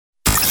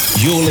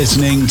You're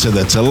listening to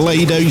the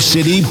Toledo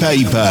City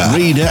Paper,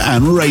 reader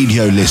and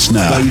radio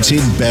listener,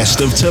 voted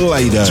Best of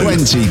Toledo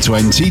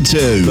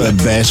 2022, the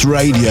best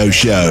radio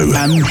show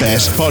and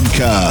best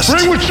podcast.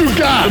 Bring what you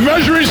got. The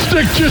measuring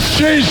stick just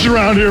changed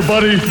around here,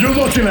 buddy. You're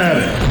looking at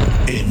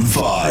it. In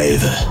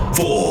 5,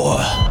 4,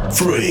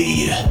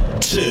 3,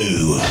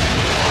 2.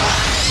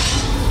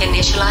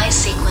 Initialize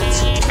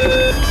sequence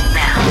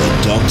now.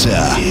 The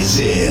Doctor is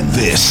in.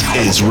 This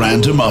is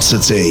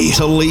Randomosity,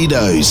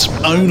 Toledo's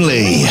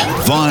only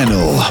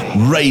vinyl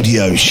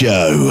radio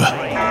show.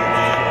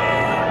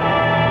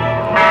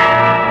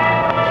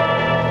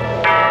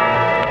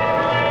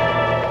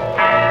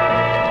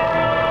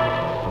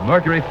 The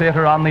Mercury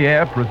Theatre on the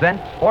Air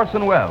presents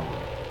Orson Welles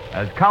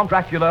as Count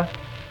Dracula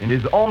in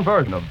his own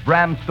version of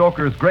Bram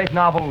Stoker's great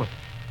novel,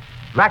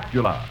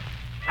 Dracula.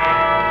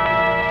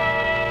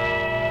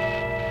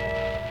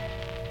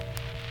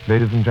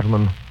 Ladies and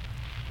gentlemen,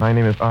 my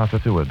name is Arthur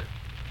Seward.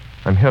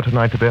 I'm here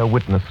tonight to bear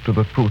witness to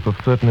the truth of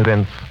certain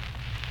events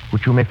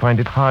which you may find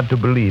it hard to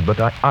believe, but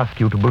I ask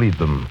you to believe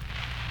them.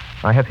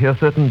 I have here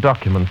certain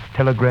documents,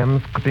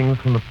 telegrams, clippings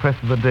from the press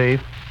of the day,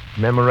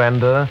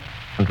 memoranda,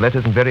 and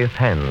letters in various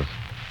hands.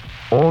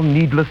 All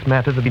needless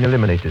matters have been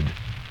eliminated,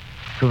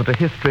 so that a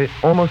history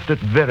almost at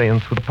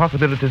variance with the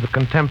possibilities of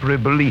contemporary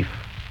belief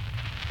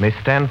may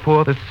stand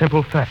forth as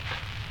simple fact.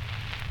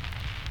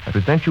 I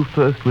present you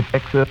first with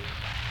excerpts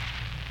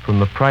from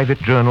the private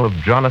journal of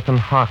Jonathan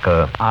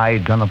Harker. I,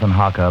 Jonathan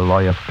Harker,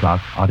 lawyer's clerk,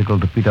 article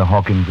to Peter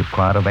Hawkins,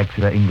 Esquire of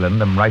Exeter,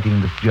 England, am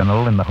writing this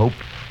journal in the hope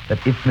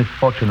that if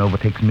misfortune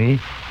overtakes me,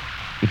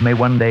 it may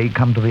one day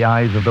come to the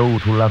eyes of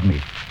those who love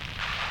me.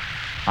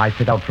 I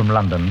set out from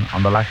London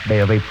on the last day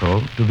of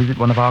April to visit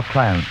one of our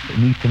clients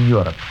in Eastern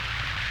Europe.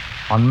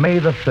 On May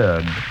the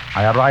 3rd,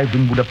 I arrived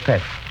in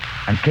Budapest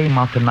and came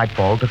after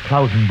nightfall to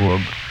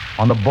Klausenburg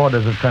on the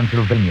borders of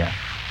Transylvania.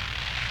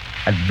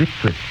 At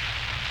Bistritz,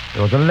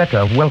 there was a letter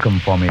of welcome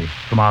for me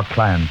from our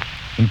client,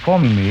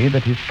 informing me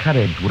that his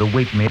carriage would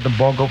await me at the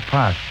Borgo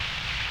Pass.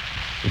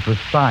 It was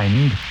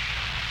signed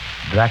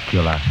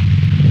Dracula.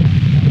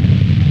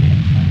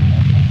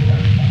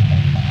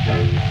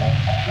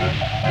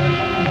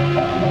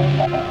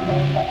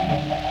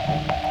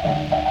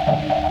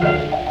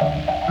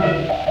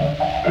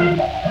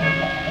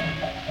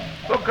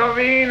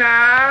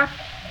 Bukovina!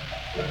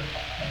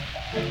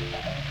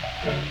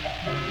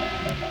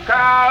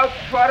 Couch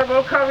for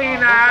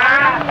Bukovina!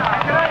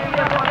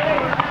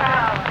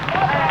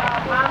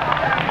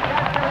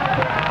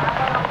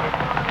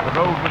 The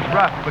road was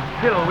rough, but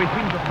still we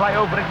seemed to fly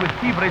over it with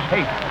feverish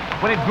haste.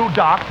 When it grew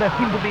dark, there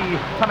seemed to be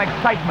some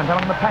excitement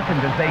among the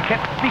passengers. They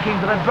kept speaking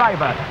to the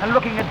driver and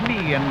looking at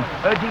me and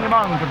urging him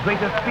on to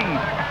greater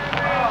speed.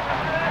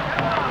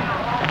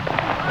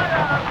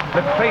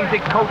 The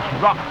crazy coach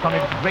rocked on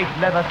its great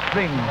leather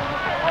springs.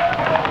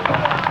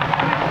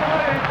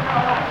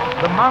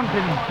 The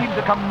mountains seemed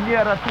to come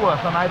nearer to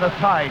us on either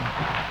side.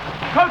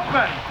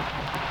 Coachman!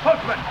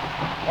 Coachman!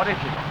 What is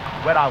it?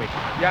 Where are we?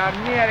 You're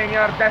nearing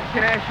your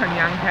destination,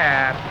 young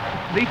hare.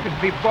 This is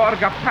the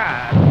Borgo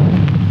Pass.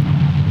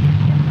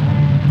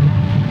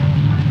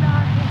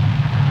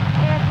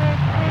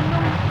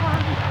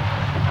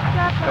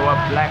 There were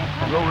black,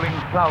 rolling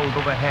clouds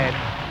overhead,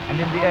 and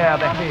in the air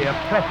there lay a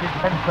oppressive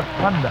sense of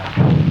thunder.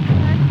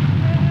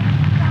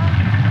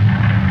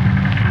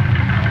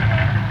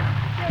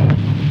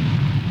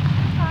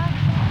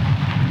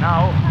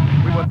 Now,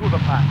 we were through the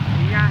pass.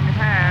 The young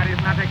hare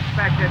is not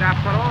expected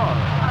after all.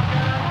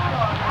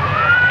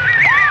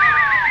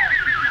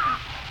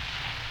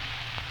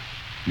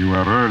 You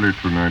are early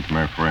tonight,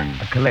 my friend.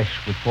 A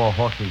caleche with 4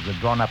 horses were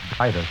drawn up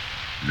beside us.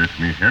 Let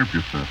me help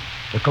you, sir.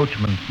 The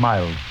coachman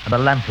smiled, and the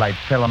lamplight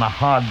fell on a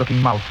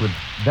hard-looking mouth with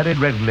very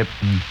red lips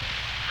and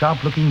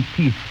sharp-looking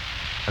teeth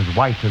as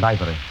white as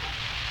ivory.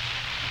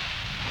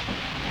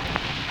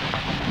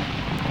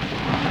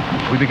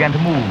 We began to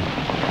move.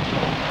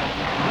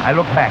 I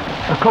looked back.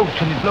 The coach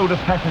and its load of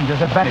passengers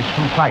had vanished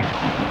from sight.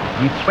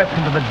 We swept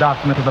into the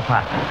darkness of the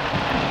pass.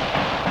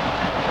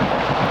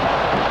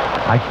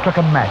 I struck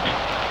a match.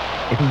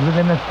 It was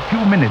within a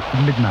few minutes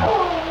of midnight.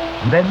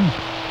 And then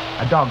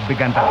a dog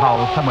began to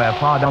howl somewhere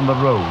far down the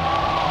road.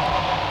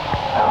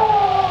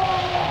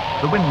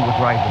 The wind was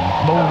rising,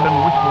 moaned and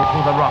whistled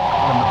through the rocks,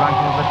 and the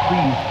branches of the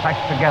trees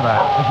clashed together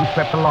as we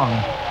swept along.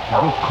 It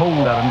grew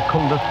colder and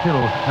colder still,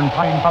 and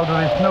fine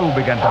powdery snow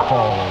began to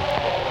fall.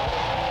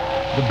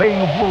 The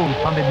baying of wolves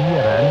sounded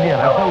nearer and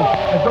nearer,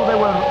 as though they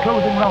were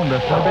closing round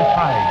us on every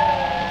side.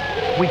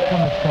 Weeks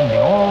on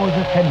ascending, always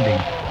ascending.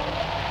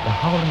 The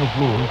howling of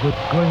wolves was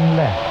growing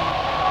less.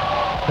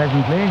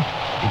 Presently,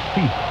 it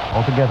ceased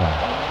altogether.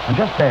 And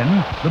just then,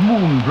 the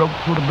moon broke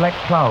through the black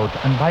clouds,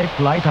 and by its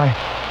light I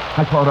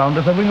saw around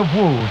us a ring of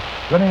wolves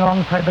running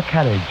alongside the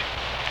carriage,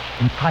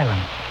 in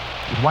silence,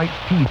 with white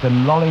teeth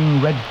and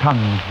lolling red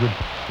tongues, with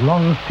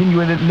long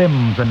sinewy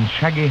limbs and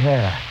shaggy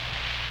hair.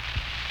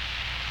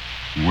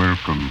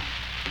 Welcome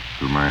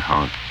to my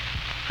house.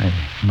 I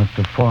must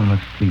have fallen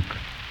asleep.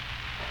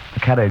 The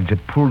carriage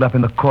had pulled up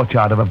in the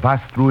courtyard of a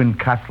vast ruined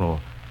castle.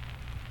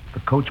 The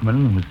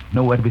coachman was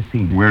nowhere to be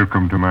seen.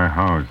 Welcome to my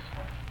house.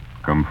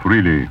 Come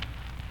freely,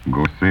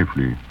 go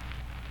safely,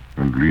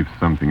 and leave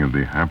something of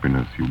the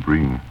happiness you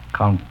bring.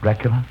 Count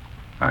Dracula?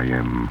 I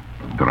am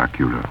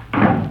Dracula.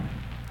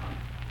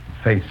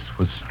 His face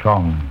was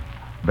strong,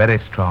 very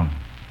strong,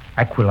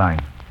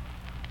 aquiline.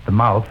 The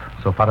mouth,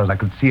 so far as I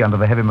could see under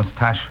the heavy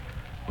mustache,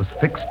 was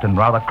fixed and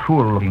rather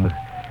cruel looking, with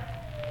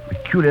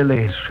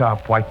peculiarly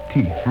sharp white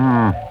teeth.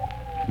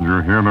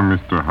 You hear them,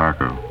 Mr.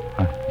 Harker?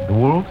 The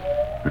wolves?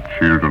 The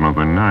children of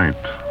the night,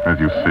 as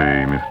you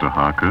say, Mr.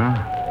 Harker.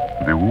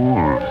 The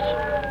wolves.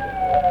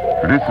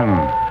 Listen.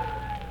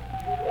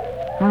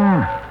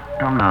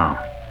 Come now.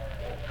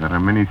 There are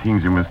many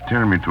things you must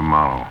tell me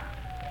tomorrow.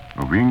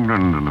 Of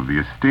England and of the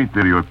estate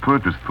that you have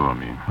purchased for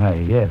me. Why,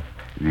 yes.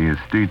 The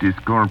estate is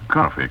called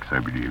Carfax, I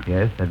believe.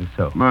 Yes, that is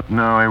so. But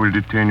now I will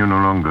detain you no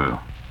longer.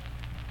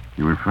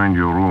 You will find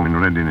your room in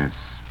readiness.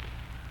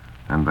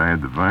 And I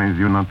advise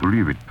you not to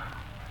leave it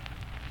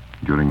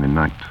during the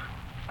night.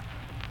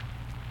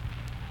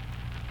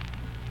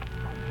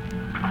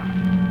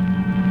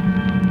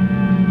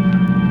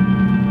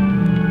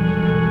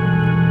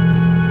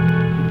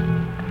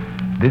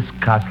 This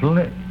castle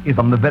is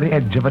on the very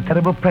edge of a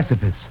terrible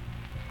precipice.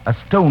 A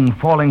stone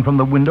falling from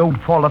the window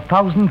would fall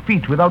 1,000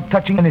 feet without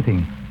touching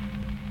anything.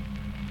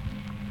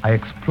 I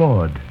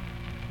explored.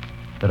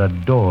 There are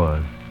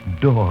doors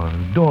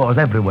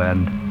everywhere,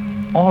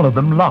 and all of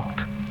them locked.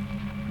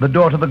 The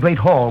door to the great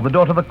hall, the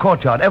door to the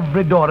courtyard,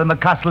 every door in the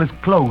castle is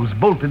closed,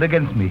 bolted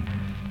against me.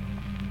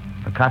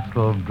 The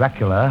castle of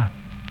Dracula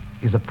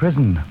is a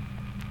prison,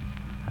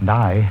 and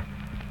I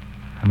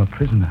am a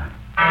prisoner.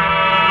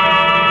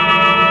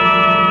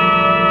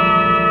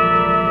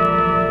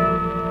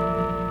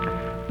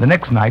 The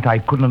next night, I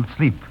could not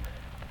sleep.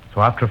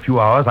 So after a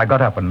few hours, I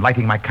got up and,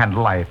 lighting my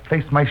candle, I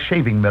placed my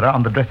shaving mirror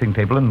on the dressing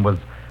table and was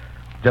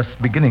just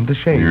beginning to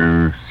shave.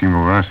 You seem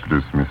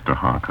restless, Mr.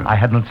 Harker. I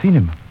had not seen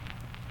him,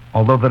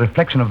 although the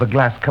reflection of the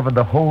glass covered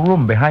the whole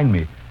room behind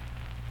me.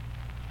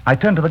 I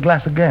turned to the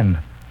glass again.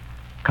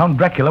 Count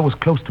Dracula was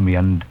close to me,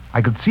 and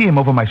I could see him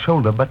over my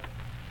shoulder, but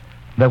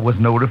there was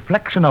no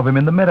reflection of him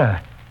in the mirror.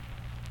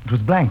 It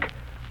was blank.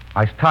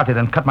 I started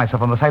and cut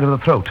myself on the side of the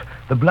throat.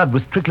 The blood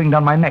was trickling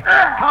down my neck.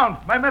 Count,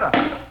 my mirror!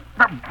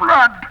 The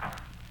blood!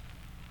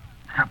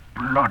 The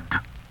blood!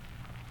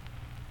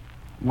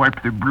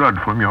 Wipe the blood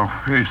from your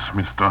face,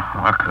 Mr.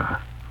 Harker.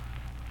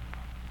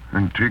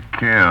 And take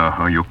care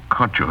how you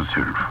cut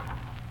yourself.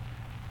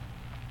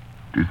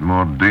 It is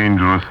more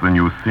dangerous than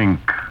you think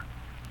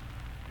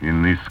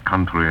in this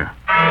country.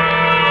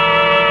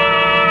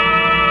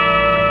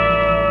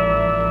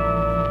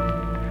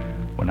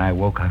 When I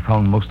woke, I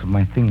found most of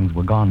my things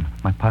were gone.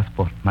 My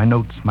passport, my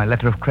notes, my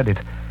letter of credit.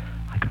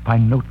 I could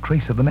find no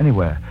trace of them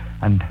anywhere.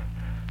 And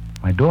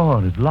my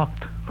door is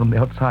locked from the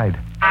outside.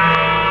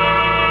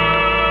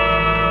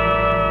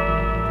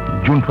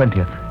 June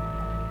 20th.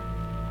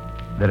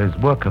 There is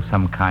work of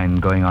some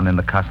kind going on in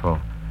the castle.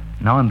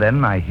 Now and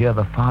then I hear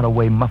the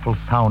faraway muffled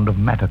sound of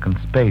mattock and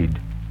spade.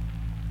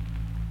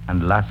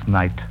 And last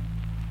night,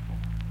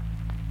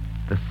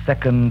 the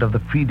second of the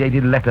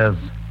predated letters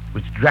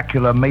which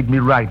Dracula made me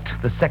write,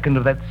 the second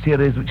of that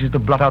series which is to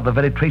blot out the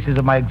very traces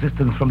of my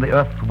existence from the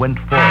earth, went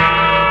forth.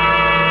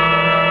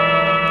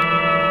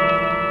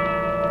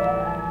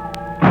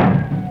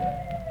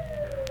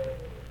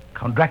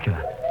 Count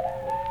Dracula.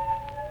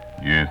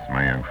 Yes,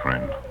 my young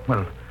friend.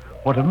 Well,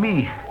 what of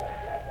me?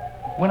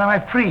 When am I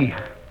free?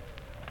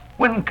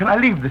 When can I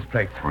leave this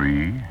place?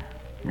 Free?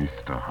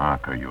 Mr.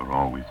 Harker, you're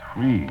always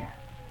free.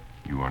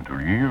 You want to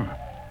leave?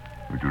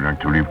 Would you like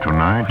to leave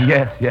tonight?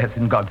 Yes,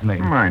 in God's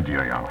name. My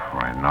dear young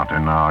friend, not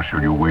an hour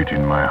shall you wait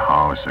in my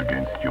house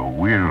against your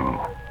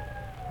will.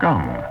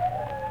 Come,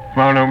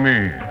 follow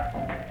me.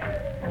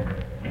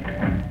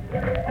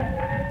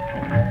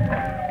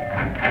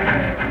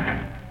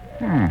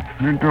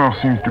 The door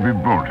seems to be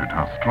bolted.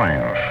 How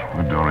strange.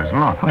 The door is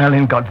locked. Well,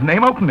 in God's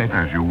name, open it.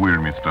 As you will,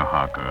 Mr.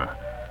 Harker.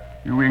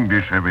 You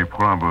English have a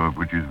proverb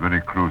which is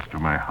very close to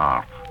my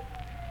heart.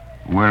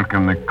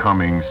 Welcome the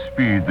coming,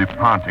 speed the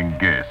parting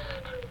guest.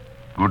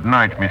 Good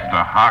night,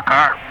 Mr.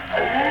 Harker.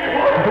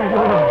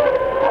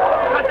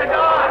 Shut the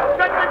door!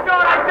 Shut the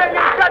door! I tell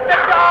you, shut the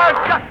door!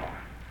 Shut...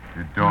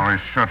 The door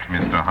is shut,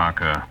 Mr.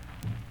 Harker.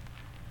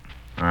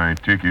 I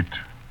take it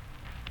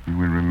you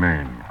will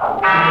remain.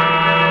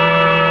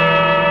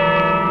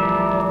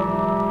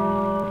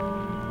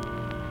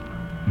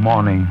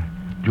 Morning,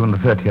 June the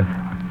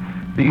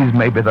 30th. These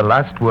may be the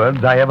last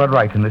words I ever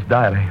write in this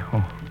diary.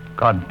 Oh,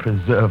 God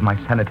preserve my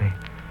sanity.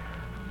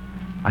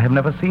 I have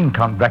never seen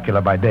Count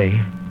Dracula by day.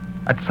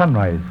 At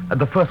sunrise, at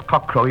the first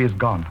cockcrow, he is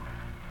gone.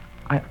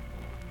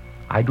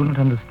 I do not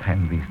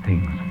understand these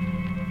things.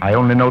 I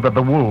only know that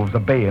the wolves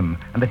obey him,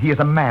 and that he is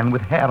a man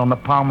with hair on the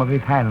palm of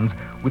his hands,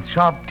 with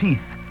sharp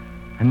teeth,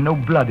 and no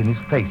blood in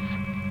his face.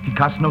 He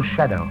casts no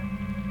shadow.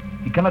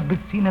 He cannot be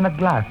seen in a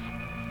glass.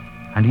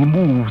 And he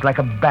moves like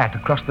a bat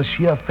across the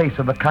sheer face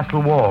of the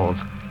castle walls.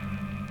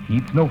 He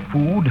eats no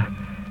food,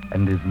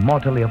 and is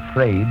mortally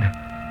afraid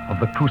of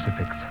the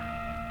crucifix.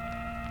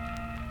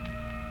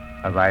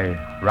 As I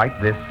write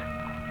this,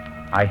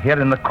 I hear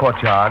in the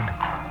courtyard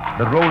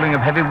the rolling of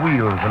heavy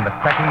wheels and the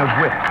cracking of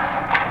whips.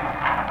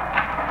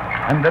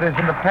 And there is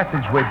in the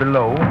passageway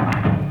below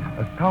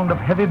a sound of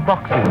heavy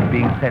boxes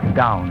being set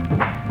down.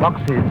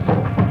 Boxes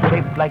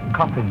shaped like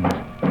coffins.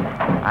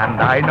 And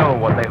I know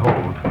what they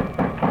hold.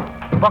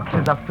 The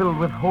boxes are filled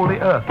with holy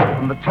earth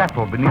from the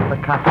chapel beneath the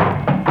castle.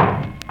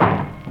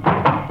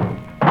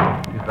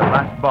 It is the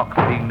last box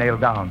being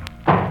nailed down.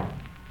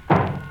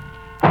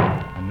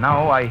 And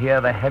now I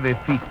hear the heavy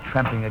feet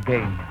tramping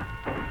again.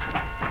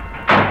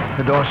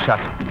 The door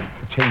shut.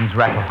 The chains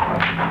rattle.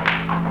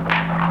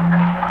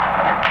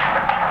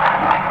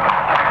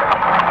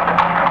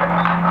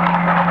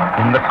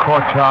 In the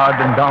courtyard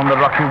and down the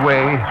rocky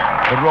way,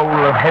 the roll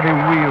of heavy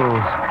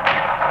wheels,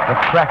 the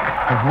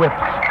crack of whips.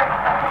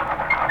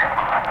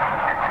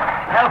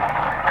 Help!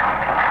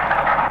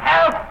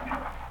 Help!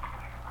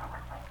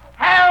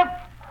 Help!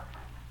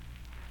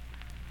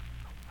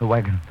 The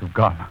wagons have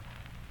gone.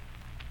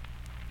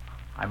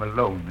 I'm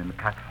alone in the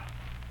castle.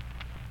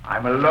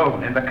 I'm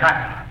alone in the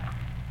castle.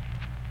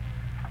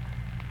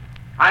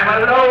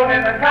 I'm alone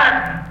in the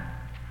castle.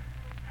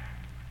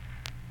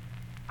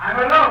 I'm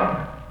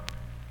alone.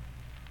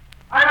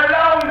 I'm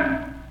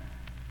alone.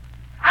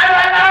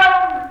 I'm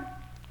alone.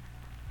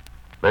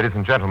 Ladies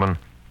and gentlemen,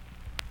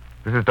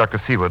 this is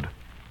Dr. Seward.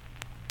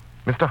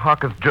 Mr.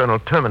 Harker's journal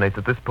terminates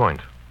at this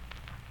point.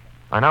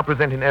 I now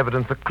present in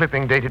evidence a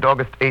clipping dated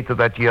August 8th of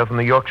that year from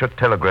the Yorkshire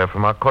Telegraph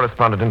from our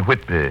correspondent in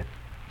Whitby.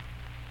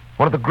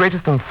 One of the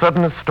greatest and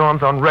suddenest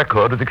storms on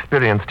record was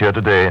experienced here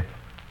today.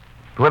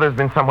 The weather has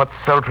been somewhat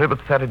sultry, but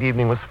Saturday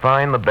evening was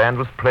fine. The band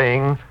was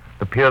playing.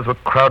 The piers were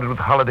crowded with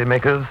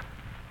holidaymakers.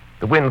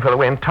 The wind fell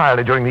away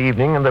entirely during the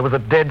evening, and there was a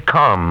dead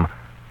calm.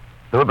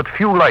 There were but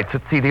few lights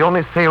at sea. The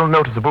only sail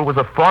noticeable was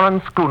a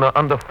foreign schooner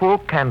under full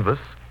canvas,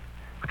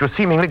 which was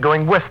seemingly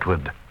going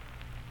westward.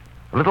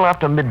 A little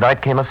after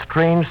midnight came a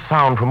strange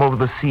sound from over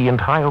the sea,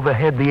 and high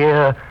overhead the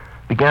air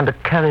began to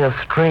carry a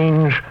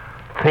strange,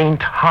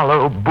 faint,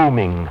 hollow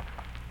booming.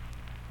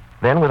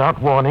 Then, without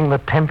warning, the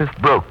tempest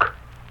broke.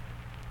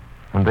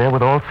 And there,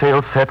 with all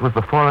sails set, was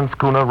the foreign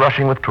schooner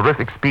rushing with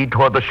terrific speed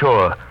toward the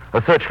shore.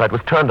 A searchlight was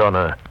turned on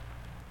her.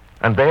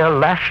 And there,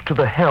 lashed to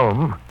the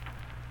helm,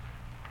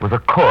 was a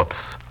corpse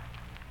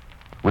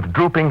with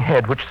drooping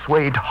head which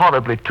swayed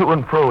horribly to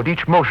and fro at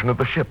each motion of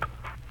the ship.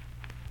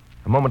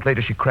 A moment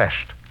later, she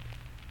crashed.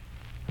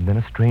 And then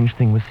a strange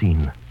thing was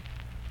seen.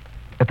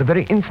 At the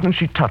very instant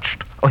she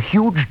touched, a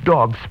huge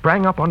dog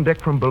sprang up on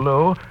deck from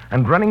below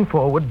and, running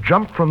forward,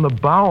 jumped from the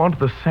bow onto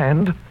the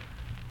sand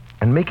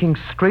and, making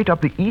straight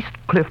up the east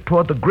cliff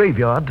toward the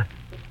graveyard,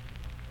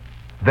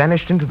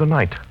 vanished into the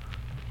night.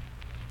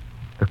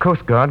 The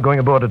Coast Guard, going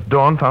aboard at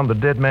dawn, found the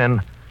dead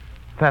man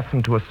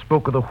fastened to a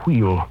spoke of the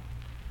wheel.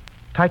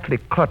 Tightly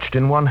clutched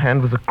in one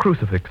hand was a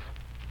crucifix.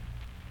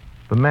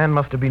 The man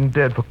must have been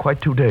dead for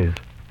quite 2 days.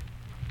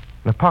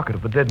 In a pocket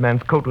of the dead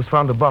man's coat was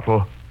found a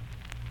bottle,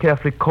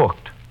 carefully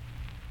corked,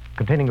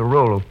 containing a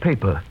roll of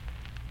paper.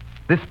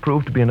 This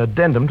proved to be an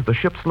addendum to the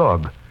ship's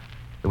log.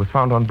 There was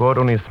found on board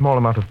only a small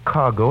amount of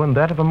cargo, and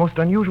that of a most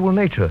unusual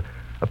nature.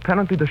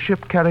 Apparently the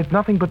ship carried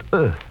nothing but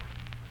earth.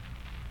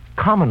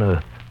 Common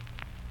earth.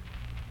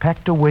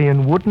 Packed away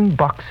in wooden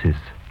boxes,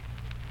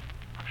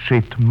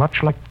 shaped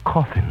much like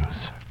coffins.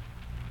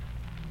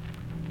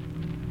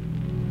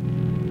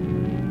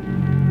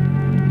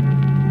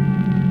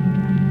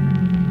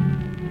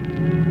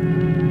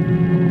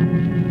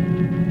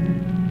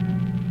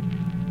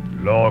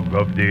 Log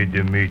of the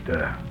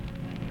Demeter.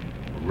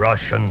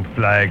 Russian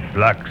flag,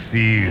 Black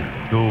Sea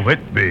to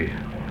Whitby.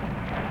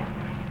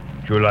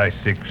 July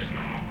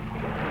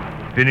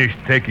 6th. Finished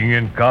taking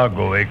in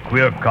cargo, a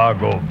queer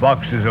cargo,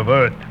 boxes of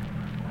earth.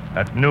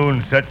 At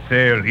noon, set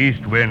sail,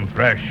 east wind,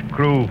 fresh.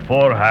 Crew,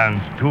 4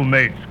 hands, 2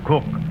 mates,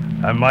 cook,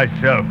 and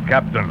myself,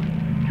 captain.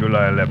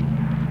 July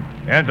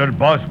 11th. Entered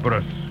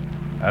Bosporus.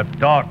 At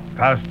dark,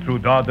 passed through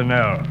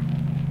Dardanelles.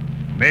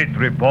 Mate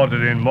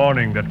reported in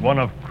morning that one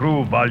of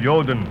crew,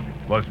 Valjoden,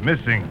 was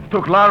missing.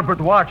 Took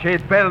larboard watch,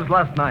 8 bells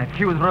last night.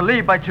 He was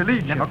relieved by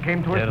Chalitchev. Never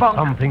came to his bunk.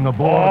 Something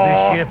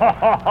aboard this ship.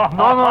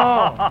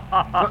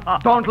 No.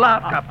 Don't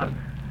laugh, Captain.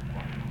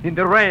 In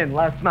the rain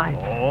last night.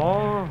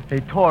 Oh? A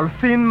tall,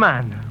 thin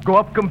man go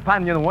up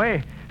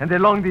companionway and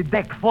along the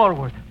deck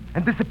forward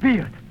and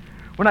disappeared.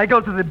 When I go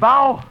to the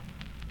bow,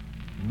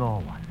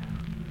 no one.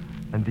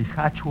 And the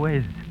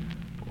hatchways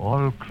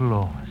all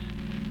closed.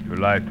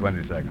 July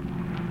 22nd.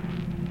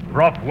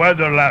 Rough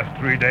weather last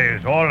 3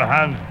 days. All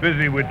hands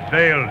busy with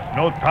sails.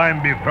 No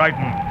time be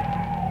frightened.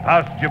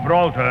 Past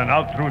Gibraltar and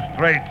out through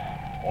straits.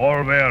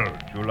 All well.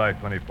 July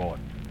 24th.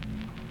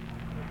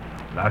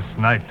 Last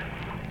night,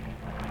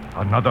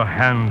 another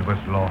hand was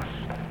lost.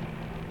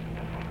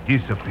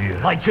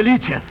 Disappeared. By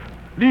Chalitchev.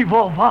 Leave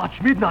off watch,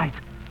 midnight.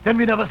 Then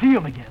we never see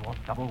him again.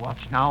 Double watch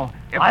now.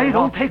 I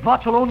don't take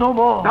watch alone no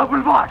more.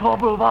 Double watch.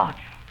 Double watch.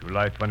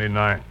 July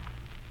 29th.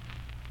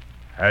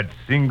 Had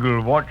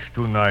single watch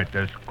tonight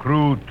as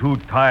crew too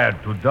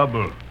tired to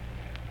double.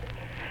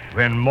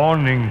 When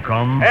morning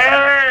comes...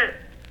 Hey!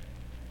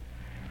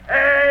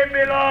 Hey,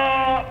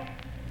 below!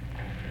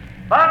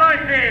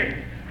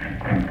 Banoitin!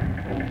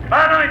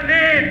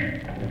 Banoitin!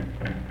 Mate!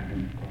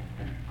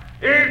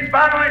 Is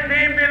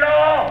Banshee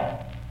below?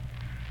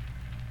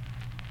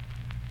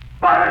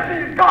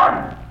 Banshee's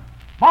gone!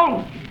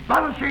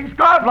 Banshee's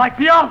gone! Like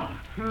the others!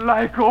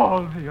 Like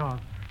all the others.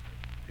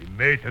 The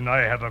mate and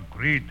I have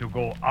agreed to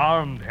go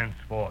armed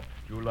henceforth,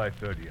 July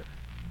 30th.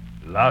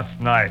 Last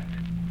night,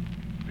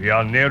 we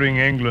are nearing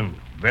England.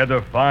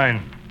 Weather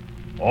fine.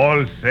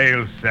 All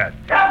sails set.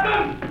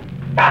 Captain!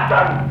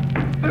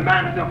 Captain! The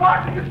man in the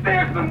Washington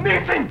steersman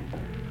missing!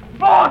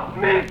 Both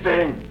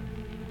missing!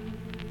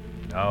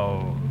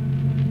 Now,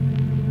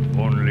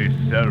 only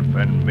self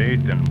and mate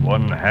and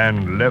one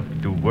hand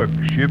left to work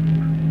ship.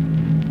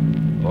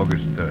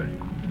 August 3rd.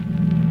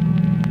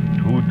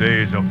 2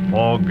 days of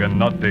fog and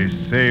not a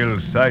sail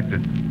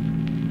sighted.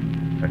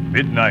 At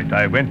midnight,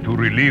 I went to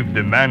relieve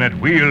the man at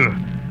wheel,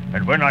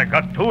 and when I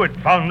got to it,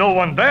 found no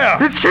one there.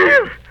 It's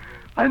here!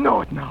 I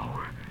know it now.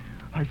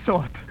 I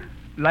saw it.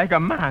 Like a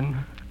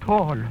man,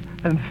 tall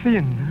and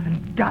thin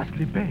and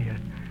ghastly pale.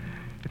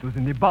 It was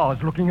in the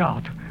bows looking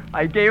out.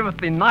 I gave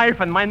it the knife,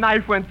 and my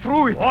knife went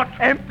through it. What?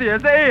 Empty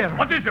as air.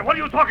 What is it? What are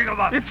you talking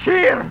about? It's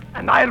here,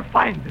 and I'll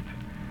find it.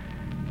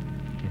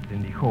 It's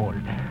in the hold.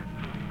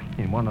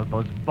 In one of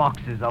those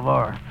boxes of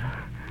earth.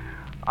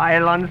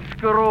 I'll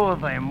unscrew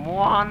them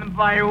one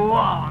by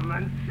one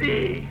and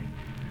see.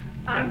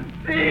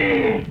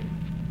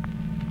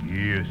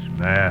 He is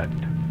mad.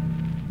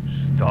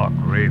 Stark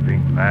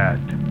raving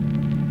mad.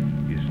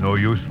 It's no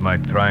use my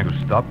trying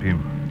to stop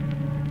him.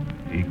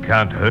 He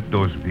can't hurt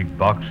those big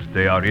boxes.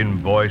 They are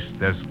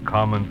invoiced as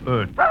common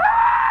earth.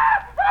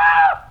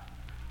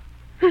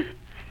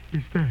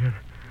 He's there.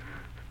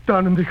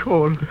 Down in the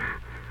hold.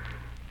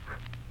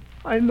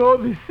 I know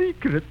the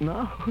secret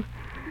now.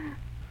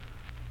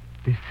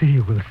 The sea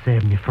will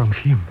save me from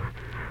him.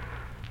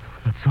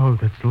 That's all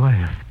that's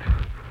left.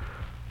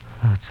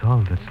 That's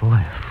all that's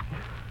left.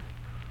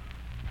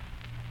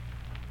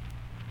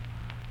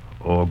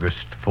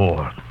 August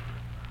 4th.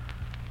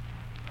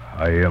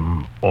 I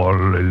am all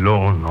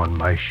alone on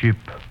my ship.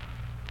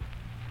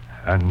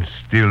 And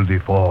still the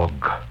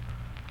fog.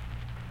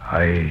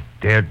 I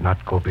dared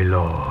not go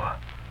below.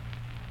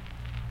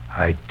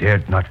 I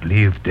dared not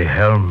leave the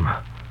helm.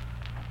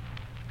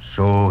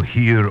 So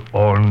here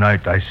all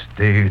night I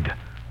stayed,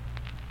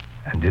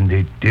 and in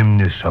the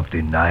dimness of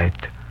the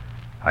night,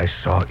 I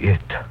saw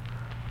it.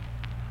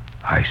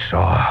 I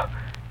saw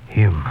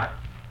him.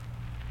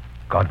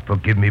 God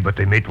forgive me, but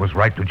the mate was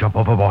right to jump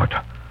overboard.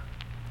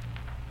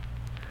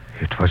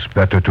 It was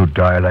better to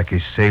die like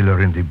a sailor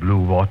in the blue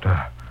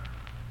water.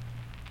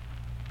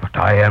 But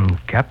I am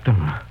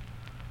captain,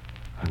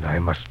 and I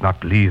must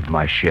not leave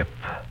my ship.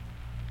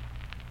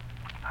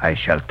 I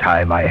shall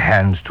tie my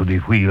hands to the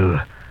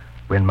wheel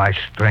when my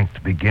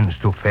strength begins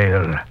to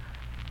fail,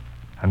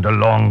 and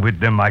along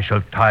with them I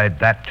shall tie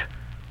that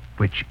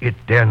which it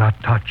dare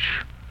not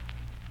touch,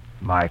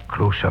 my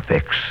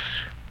crucifix.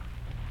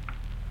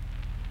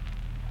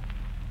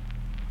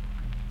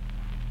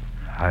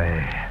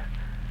 I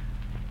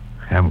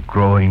am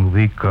growing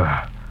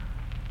weaker,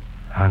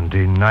 and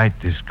the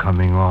night is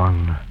coming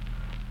on.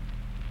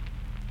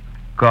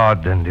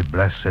 God and the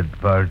Blessed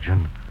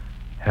Virgin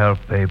help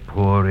a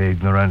poor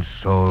ignorant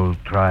soul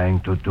trying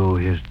to do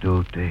his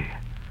duty.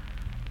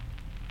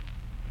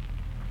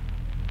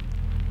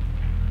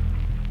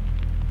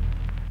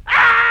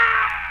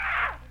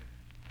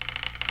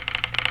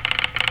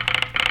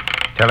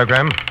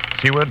 Telegram,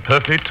 Seaward,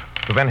 Perfleet,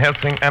 to Van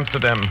Helsing,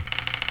 Amsterdam.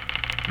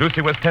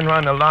 Lucy West Tenra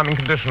in alarming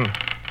condition.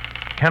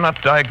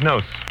 Cannot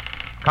diagnose.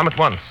 Come at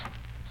once.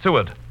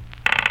 Seward.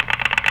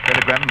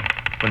 Telegram,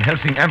 Van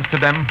Helsing,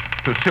 Amsterdam,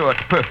 to Seward,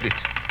 Perfleet.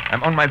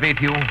 I'm on my way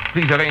to you.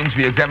 Please arrange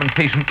the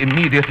examination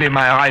immediately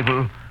my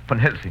arrival, Van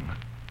Helsing.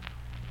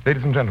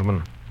 Ladies and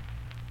gentlemen,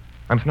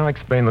 I must now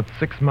explain that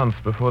 6 months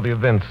before the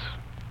events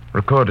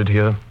recorded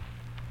here,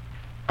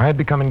 I had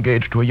become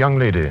engaged to a young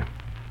lady,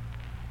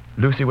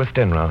 Lucy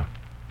Westenra.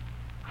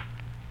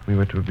 We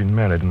were to have been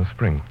married in the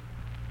spring.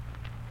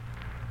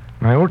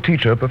 My old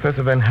teacher,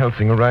 Professor Van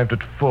Helsing, arrived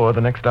at 4 the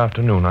next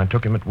afternoon. I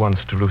took him at once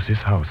to Lucy's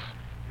house.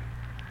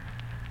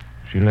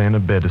 She lay in a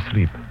bed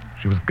asleep.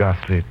 She was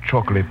ghastly,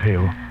 chalkily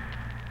pale.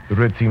 The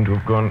red seemed to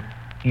have gone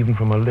even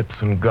from her lips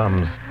and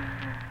gums,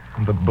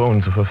 and the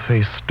bones of her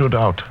face stood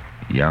out.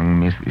 Young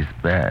miss is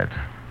bad.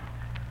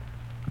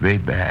 Very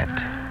bad.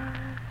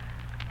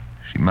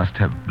 She must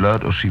have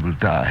blood or she will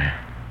die.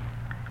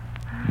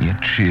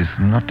 Yet she is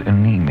not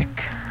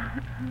anemic.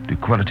 The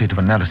qualitative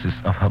analysis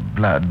of her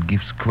blood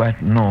gives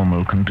quite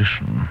normal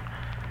condition.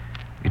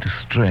 It is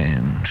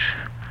strange.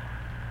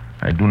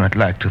 I do not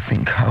like to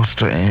think how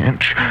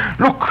strange.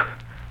 Look!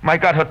 My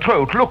God, her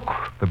throat, look!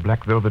 The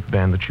black velvet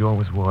band that she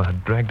always wore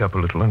had dragged up a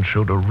little and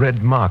showed a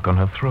red mark on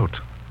her throat.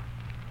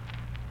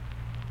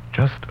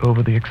 Just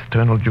over the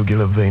external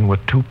jugular vein were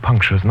 2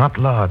 punctures, not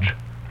large,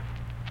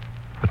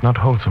 but not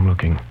wholesome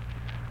looking.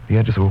 The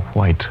edges were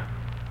white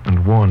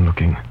and worn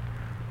looking.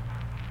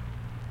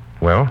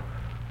 Well,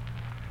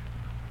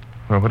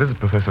 what is it,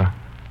 Professor?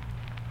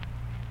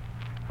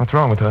 What's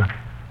wrong with her?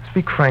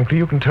 Speak frankly.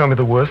 You can tell me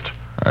the worst.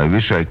 I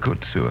wish I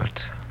could, Stuart.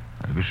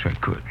 I wish I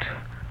could.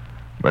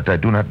 But I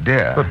do not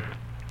dare. But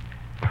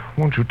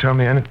won't you tell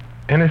me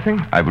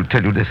anything? I will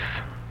tell you this.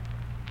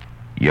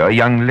 Your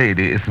young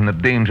lady is in a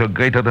danger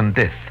greater than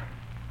death.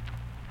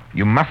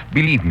 You must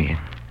believe me.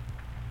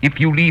 If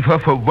you leave her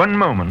for one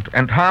moment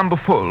and harm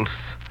befalls,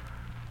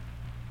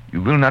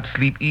 you will not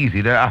sleep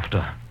easy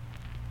thereafter.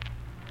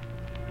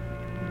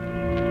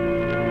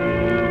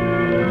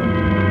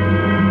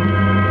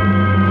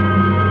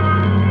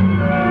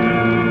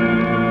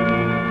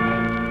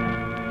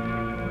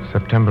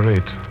 September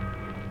 8th.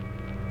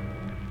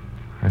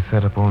 I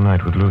sat up all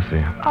night with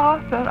Lucy.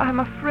 Arthur, I'm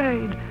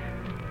afraid.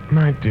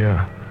 My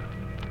dear,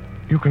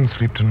 you can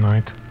sleep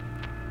tonight.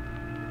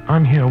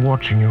 I'm here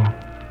watching you.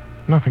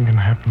 Nothing can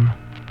happen.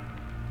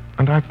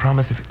 And I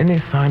promise if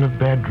any sign of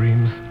bad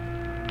dreams,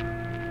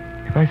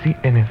 if I see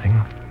anything,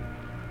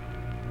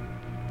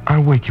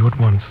 I'll wake you at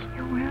once.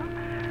 You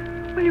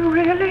will? Will you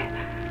really?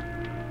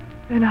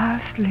 Then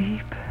I'll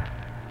sleep.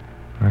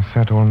 I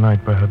sat all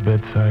night by her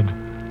bedside.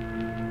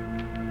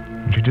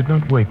 And she did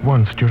not wake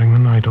once during the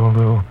night,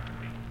 although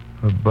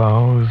a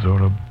boughs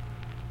or a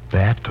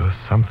bat or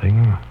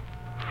something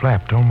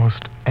flapped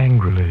almost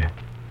angrily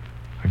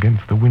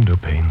against the window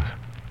panes.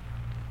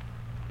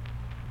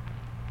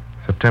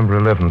 September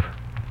 11th.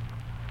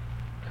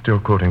 Still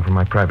quoting from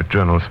my private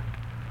journals.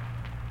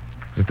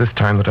 It was at this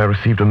time that I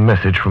received a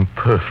message from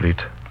Purfleet.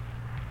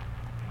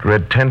 It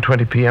read,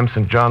 10:20 p.m.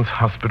 St. John's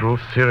Hospital,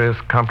 serious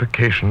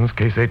complications,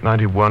 case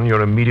 891,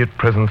 your immediate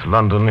presence,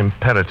 London,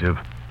 imperative.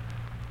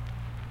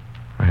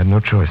 I had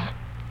no choice.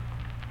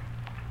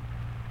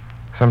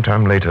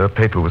 Sometime later, a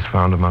paper was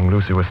found among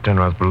Lucy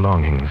Westenra's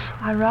belongings.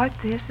 I write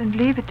this and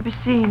leave it to be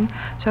seen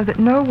so that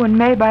no one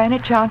may by any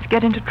chance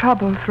get into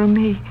trouble through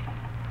me.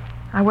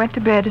 I went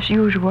to bed as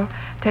usual,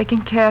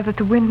 taking care that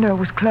the window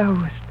was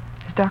closed,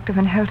 as Dr.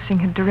 Van Helsing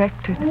had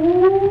directed.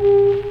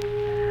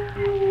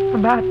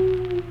 About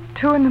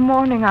 2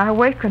 a.m, I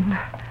awakened.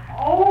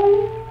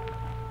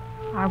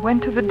 I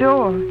went to the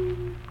door,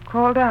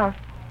 called out,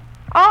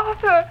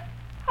 "Arthur!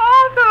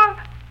 Arthur!"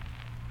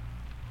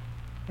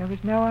 There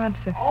was no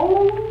answer.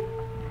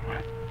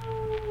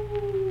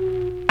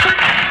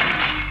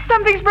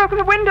 Something's broken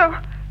the window.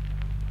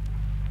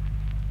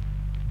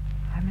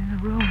 I'm in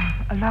the room,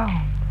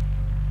 alone.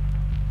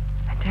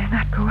 I dare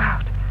not go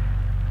out.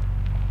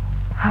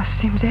 The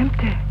house seems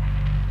empty.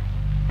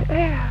 The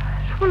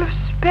air is full of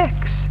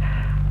specks,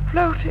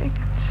 floating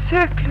and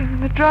circling in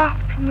the draught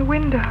from the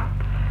window.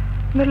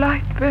 And the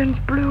light burns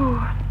blue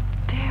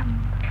and dim.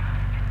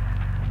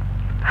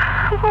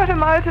 What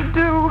am I to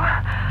do?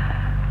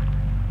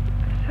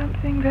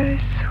 Something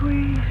very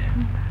sweet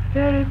and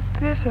very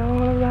bitter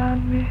all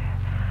around me.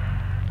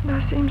 And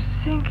I seem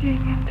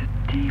sinking into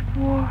deep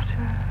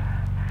water.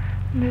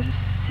 And there's a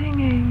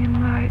singing in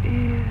my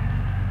ears.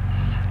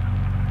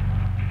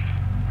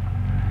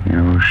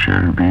 You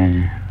shall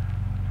be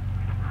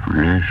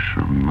flesh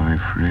of my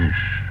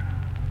flesh,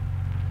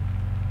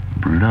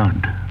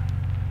 blood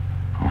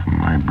of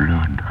my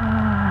blood.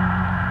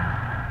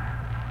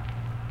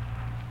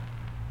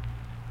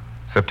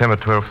 September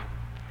 12th.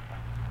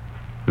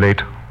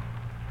 Late.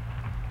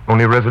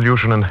 Only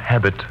resolution and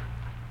habit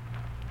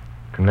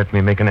can let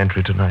me make an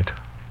entry tonight.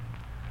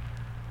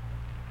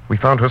 We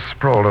found her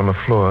sprawled on the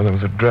floor. There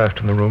was a draft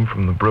in the room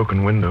from the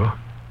broken window.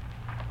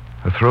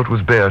 Her throat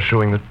was bare,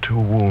 showing the 2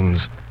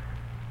 wounds,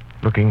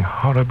 looking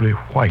horribly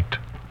white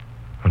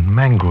and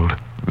mangled.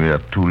 We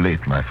are too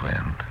late, my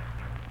friend.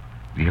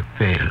 We have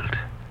failed.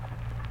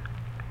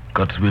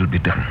 God's will be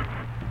done.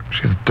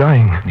 She's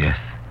dying. Yes.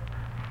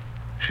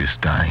 She's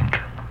dying.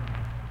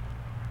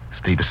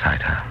 Stay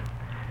beside her.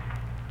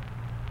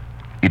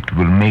 It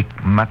will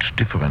make much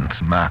difference,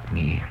 mark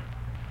me,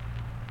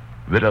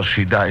 whether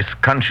she dies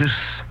conscious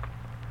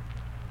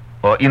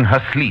or in her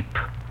sleep.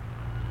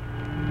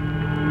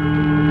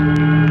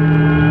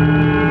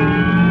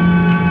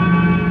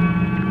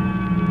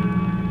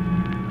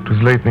 It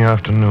was late in the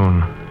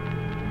afternoon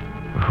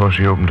before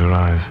she opened her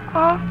eyes.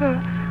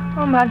 Arthur,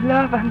 oh my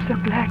love, I'm so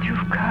glad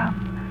you've come.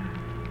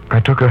 I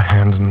took her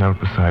hand and knelt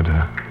beside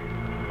her.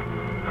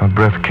 Her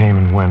breath came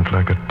and went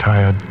like a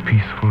tired,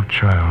 peaceful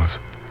child's.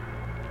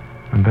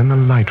 And then the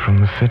light from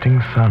the setting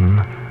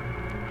sun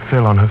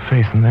fell on her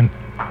face, and then,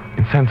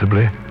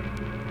 insensibly,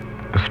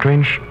 a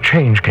strange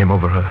change came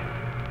over her.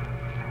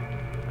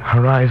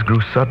 Her eyes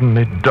grew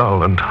suddenly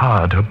dull and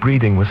hard. Her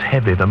breathing was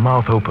heavy. The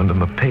mouth opened, and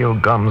the pale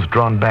gums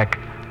drawn back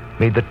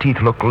made the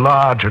teeth look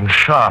large and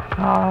sharp.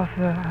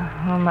 Arthur,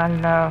 oh my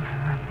love,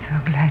 I'm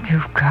so glad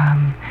you've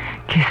come.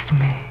 Kiss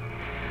me.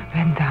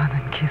 Bend down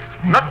and kiss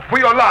me. Not for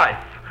your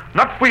life.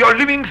 Not for your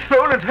living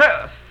soul and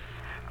hers.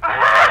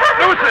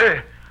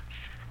 Lucy!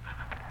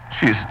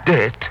 She's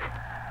dead.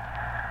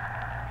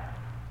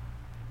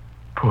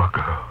 Poor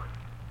girl.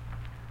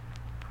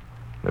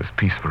 There's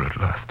peace for her at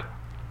last.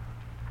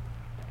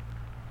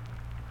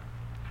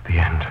 It's the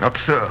end. Not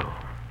so.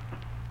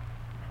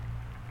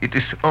 It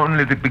is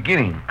only the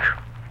beginning.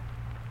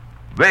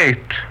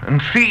 Wait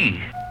and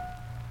see.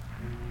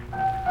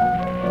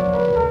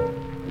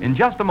 In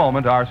just a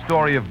moment, our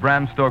story of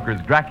Bram Stoker's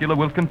Dracula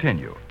will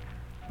continue.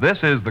 This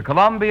is the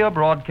Columbia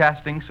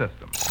Broadcasting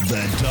System.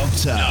 The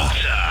Doctor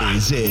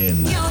is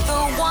in. You're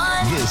the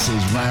one. This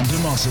is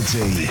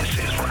Randomosity.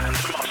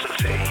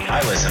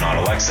 I listen on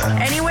Alexa.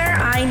 Anywhere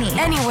I need.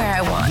 Anywhere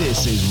I want.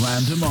 This is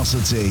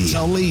Randomosity,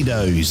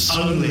 Toledo's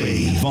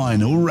only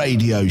vinyl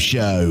radio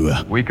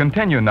show. We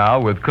continue now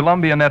with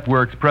Columbia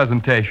Network's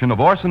presentation of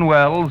Orson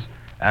Welles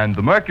and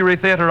the Mercury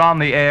Theater on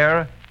the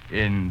air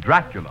in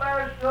Dracula.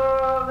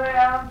 The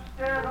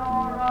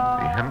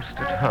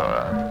Hampstead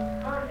Horror.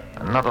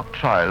 Another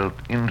child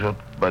injured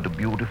by the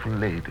beautiful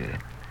lady.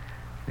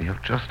 We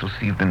have just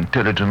received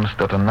intelligence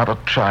that another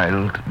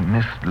child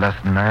missed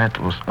last night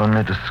was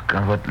only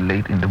discovered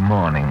late in the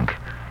morning.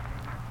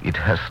 It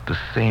has the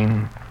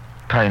same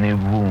tiny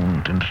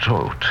wound in the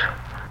throat.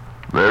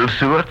 Well,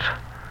 Stuart,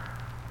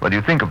 what do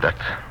you think of that?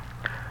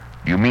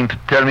 Do you mean to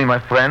tell me, my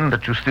friend,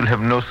 that you still have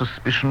no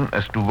suspicion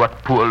as to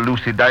what poor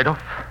Lucy died of?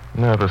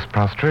 Nervous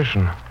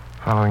prostration,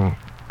 following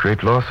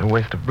great loss and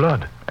waste of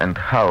blood. And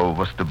how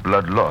was the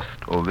blood lost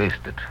or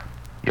wasted?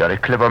 You are a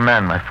clever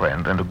man, my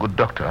friend, and a good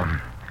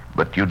doctor.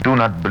 But you do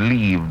not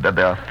believe that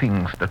there are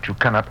things that you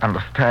cannot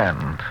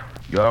understand.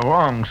 You are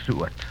wrong,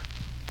 Stuart.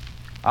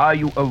 Are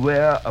you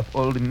aware of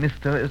all the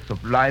mysteries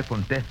of life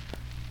and death?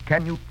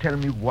 Can you tell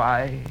me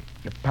why,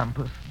 in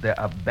Pampas, there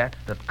are bats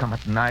that come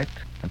at night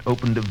and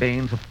open the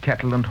veins of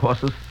cattle and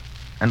horses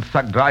and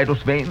suck dry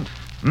those veins?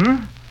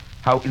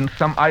 How in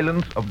some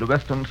islands of the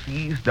western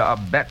seas there are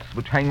bats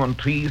which hang on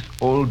trees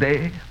all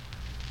day,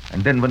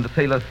 and then when the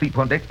sailors sleep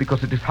on deck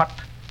because it is hot,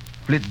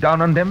 flit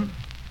down on them,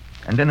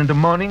 and then in the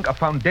morning are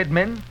found dead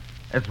men,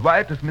 as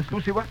white as Miss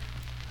Lucy was?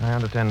 I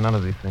understand none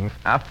of these things.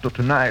 After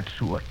tonight,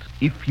 Stuart,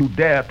 if you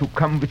dare to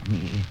come with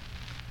me,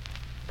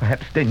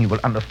 perhaps then you will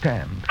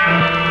understand.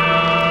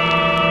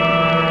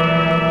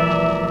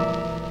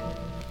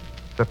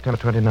 September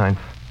 29th,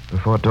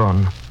 before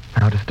dawn.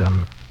 Now it is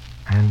done.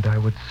 And I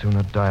would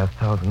sooner die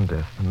 1,000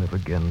 deaths than live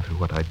again through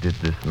what I did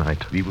this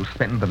night. We will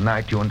spend the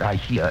night, you and I,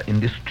 here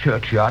in this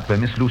churchyard where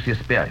Miss Lucy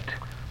is buried.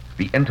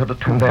 We enter the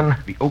tomb. And then?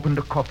 We open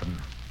the coffin.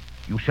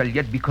 You shall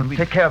yet be convinced.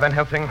 Take care, Van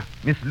Helsing.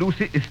 Miss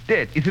Lucy is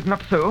dead, is it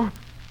not so?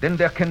 Then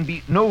there can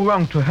be no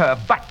wrong to her.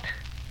 But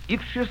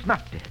if she is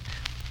not dead...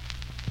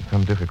 With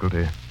some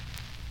difficulty,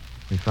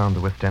 we found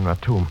the Westenra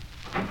tomb.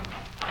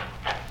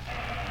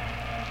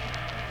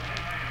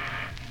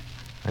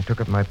 I took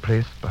up my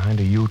place behind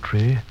a yew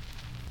tree,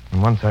 on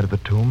one side of the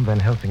tomb,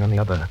 Van Helsing on the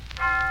other.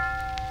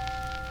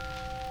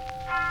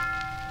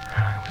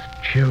 I was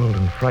chilled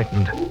and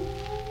frightened.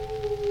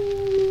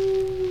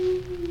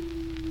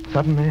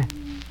 Suddenly,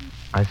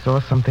 I saw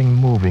something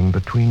moving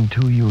between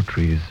two yew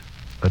trees,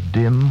 a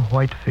dim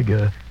white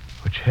figure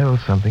which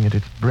held something at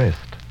its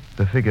breast.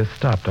 The figure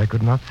stopped. I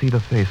could not see the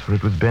face, for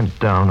it was bent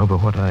down over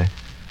what I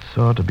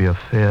saw to be a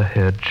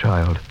fair-haired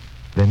child.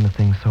 Then the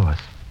thing saw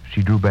us.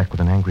 She drew back with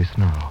an angry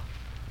snarl.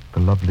 The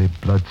lovely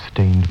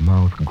blood-stained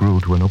mouth grew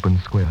to an open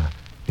square.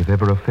 If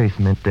ever a face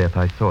meant death,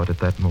 I saw it at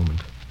that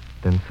moment.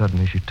 Then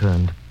suddenly she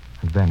turned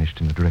and vanished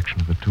in the direction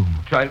of the tomb.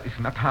 Child is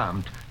not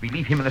harmed. We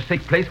leave him in a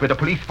safe place where the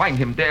police find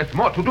him. There's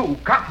more to do.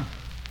 Come.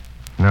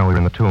 Now we're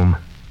in the tomb.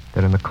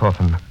 There in the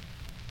coffin.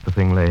 The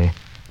thing lay.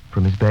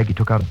 From his bag he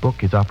took out a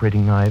book, his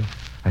operating knives,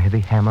 a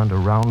heavy hammer, and a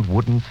round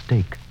wooden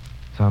stake,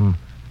 some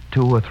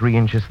 2 or 3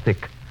 inches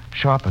thick,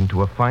 sharpened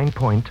to a fine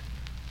point,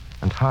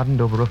 and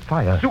hardened over a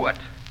fire. Stuart!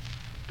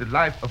 The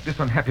life of this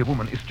unhappy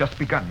woman is just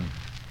begun.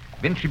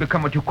 When she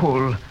become what you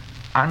call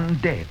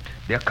undead,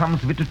 there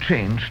comes with the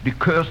change the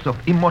curse of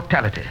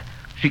immortality.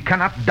 She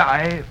cannot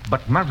die,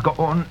 but must go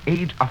on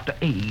age after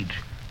age,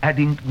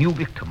 adding new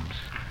victims.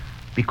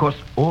 Because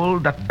all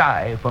that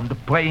die from the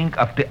preying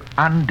of the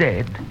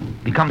undead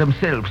become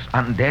themselves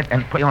undead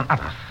and prey on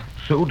others.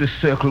 So the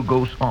circle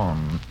goes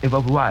on,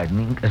 ever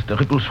widening as the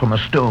ripples from a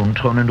stone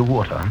thrown in the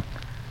water.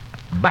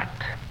 But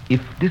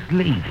if this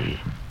lady,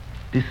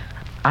 this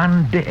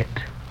undead,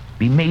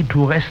 be made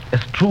to rest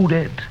as true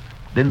dead,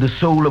 then the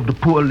soul of the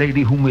poor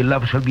lady whom we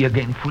love shall be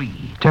again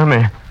free. Tell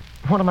me,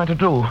 what am I to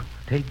do?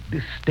 Take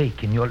this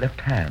stake in your left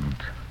hand,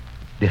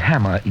 the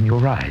hammer in your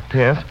right.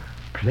 Yes.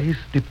 Place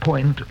the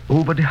point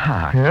over the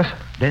heart. Yes.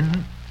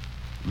 Then,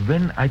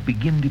 when I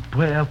begin the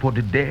prayer for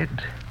the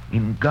dead,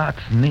 in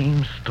God's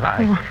name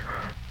strike.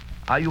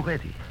 Are you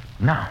ready?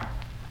 Now,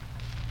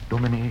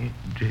 Domine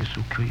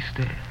Jesu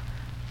Christe,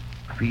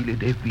 Fili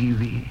de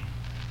vivi,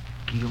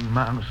 qui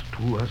humanus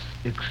tuas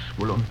ex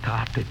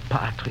voluntate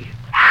Patri.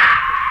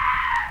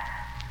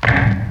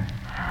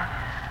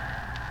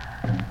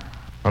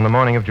 On the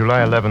morning of July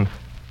 11th,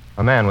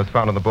 a man was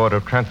found on the border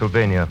of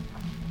Transylvania.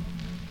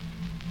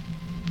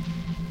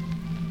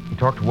 He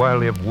talked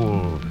wildly of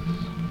wolves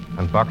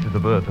and boxes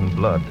of earth and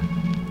blood,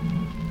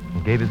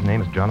 and gave his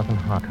name as Jonathan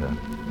Harker.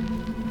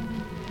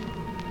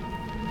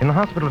 In the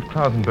hospital at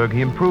Klausenberg,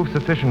 he improved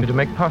sufficiently to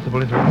make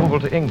possible his removal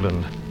to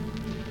England.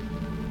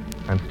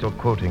 I'm still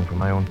quoting from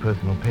my own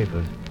personal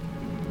papers.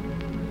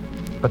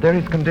 But there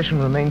his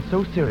condition remained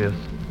so serious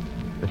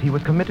that he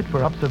was committed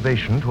for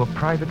observation to a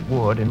private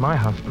ward in my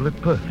hospital at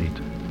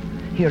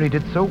Purfleet. Here he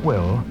did so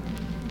well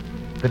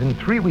that in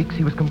 3 weeks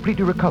he was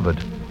completely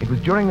recovered. It was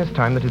during this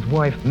time that his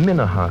wife,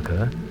 Minna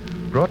Harker,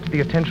 brought to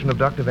the attention of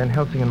Dr. Van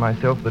Helsing and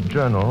myself the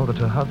journal that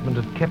her husband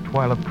had kept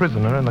while a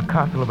prisoner in the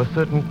castle of a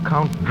certain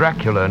Count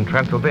Dracula in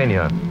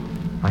Transylvania.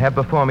 I have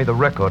before me the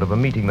record of a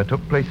meeting that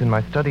took place in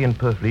my study in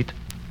Purfleet,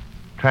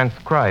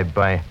 transcribed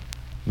by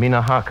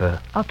Mina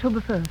Harker. October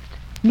 1st.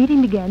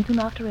 Meeting began soon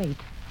after 8.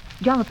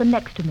 Jonathan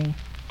next to me.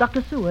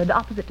 Dr. Seward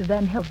opposite to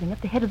Van Helsing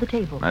at the head of the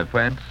table. My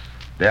friends,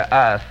 there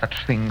are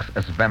such things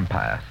as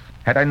vampires.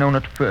 Had I known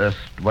at first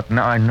what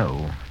now I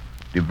know,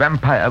 the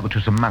vampire which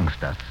is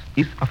amongst us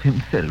is of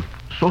himself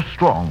so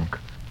strong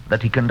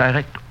that he can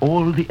direct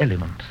all the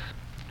elements.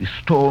 The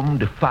storm,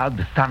 the fog,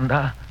 the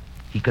thunder.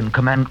 He can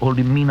command all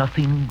the meaner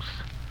things.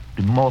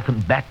 The moth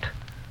and bat,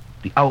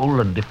 the owl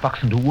and the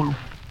fox and the wolf.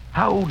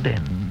 How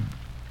then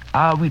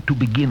are we to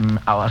begin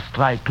our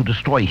strike to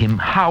destroy him?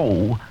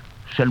 How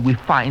shall we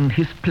find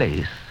his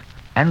place?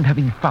 And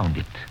having found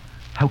it,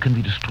 how can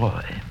we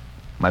destroy?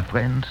 My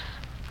friends,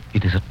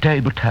 it is a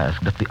terrible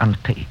task that we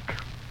undertake.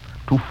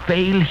 To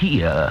fail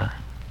here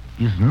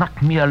is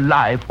not mere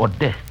life or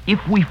death.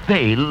 If we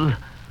fail,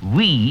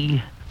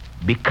 we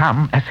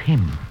become as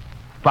him.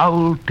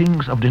 Foul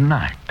things of the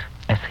night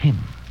as him.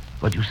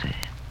 What do you say?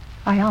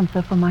 I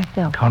answer for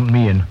myself. Count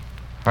me in.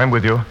 I'm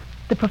with you.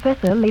 The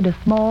professor laid a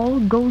small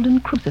golden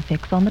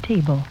crucifix on the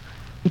table.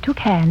 We took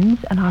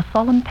hands and our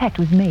solemn pact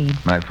was made.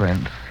 My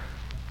friends,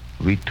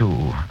 we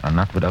too are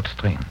not without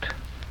strength.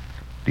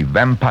 The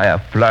vampire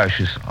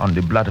flourishes on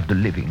the blood of the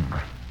living.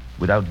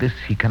 Without this,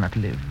 he cannot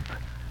live.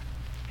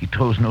 He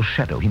throws no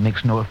shadow. He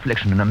makes no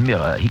reflection in a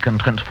mirror. He can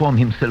transform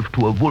himself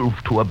to a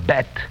wolf, to a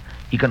bat.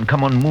 He can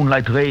come on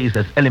moonlight rays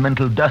as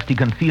elemental dust. He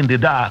can see in the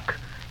dark.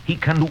 He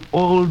can do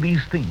all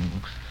these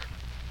things.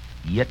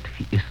 Yet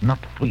he is not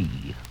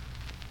free.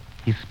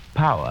 His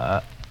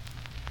power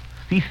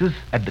ceases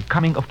at the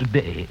coming of the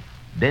day.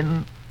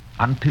 Then,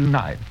 until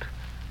night,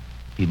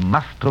 he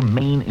must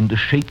remain in the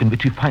shape in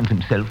which he finds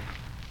himself,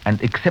 and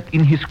except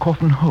in his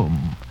coffin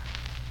home,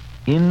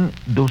 in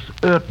those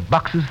earth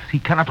boxes he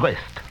cannot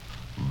rest.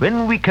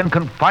 When we can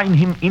confine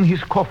him in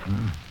his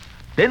coffin,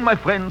 then, my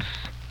friends,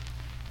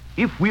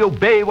 if we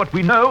obey what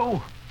we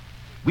know,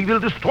 we will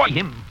destroy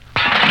him.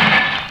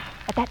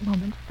 At that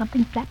moment,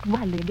 something flapped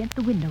wildly against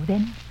the window.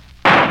 Then...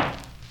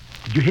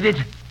 Did you hit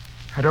it?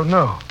 I don't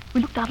know.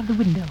 We looked out of the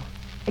window.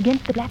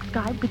 Against the black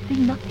sky, we could see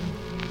nothing.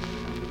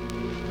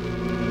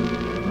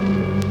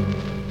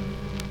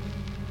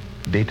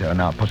 Data in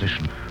our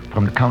possession.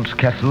 From the Count's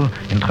castle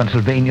in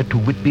Transylvania to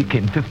Whitby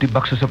came 50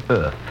 boxes of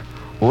earth.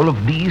 All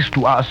of these,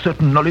 to our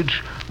certain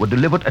knowledge, were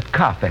delivered at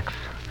Carfax.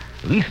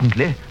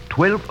 Recently,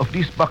 12 of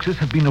these boxes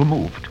have been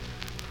removed.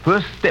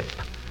 First step,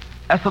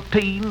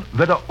 ascertain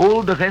whether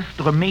all the rest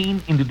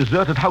remain in the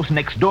deserted house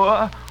next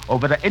door or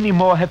whether any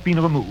more have been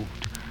removed.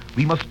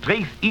 We must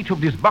trace each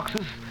of these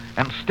boxes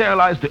and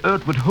sterilize the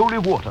earth with holy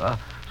water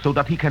so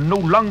that he can no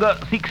longer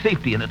seek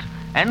safety in it.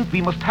 And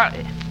we must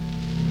hurry.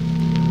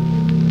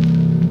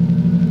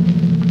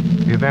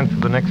 The events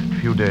of the next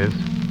few days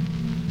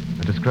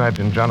are described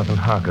in Jonathan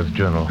Harker's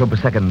journal. October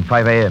 2nd,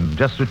 5 a.m.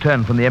 Just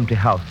returned from the empty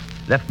house.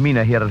 Left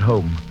Mina here at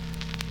home.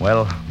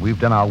 Well, we've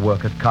done our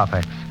work at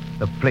Carfax.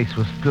 The place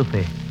was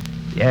filthy.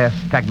 The air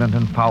stagnant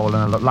and foul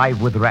and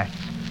alive with rats.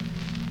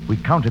 We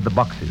counted the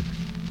boxes.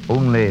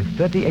 Only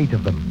 38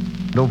 of them.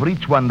 And over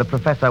each one, the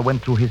professor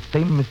went through his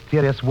same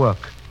mysterious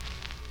work.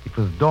 It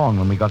was dawn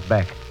when we got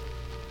back.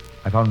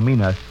 I found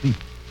Mina asleep.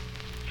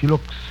 She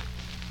looks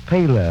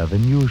paler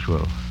than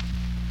usual.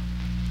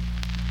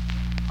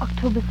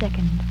 October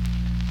 2nd.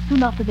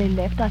 Soon after they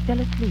left, I fell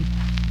asleep.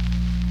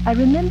 I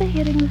remember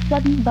hearing the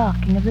sudden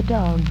barking of the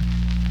dogs.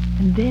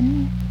 And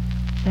then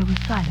there was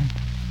silence.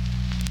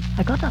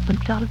 I got up and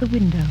looked out of the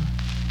window.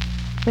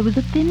 There was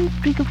a thin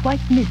streak of white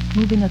mist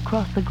moving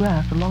across the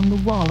grass along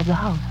the wall of the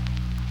house.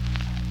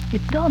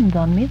 It dawned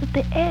on me that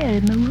the air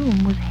in the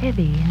room was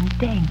heavy and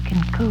dank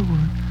and cold.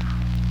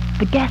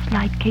 The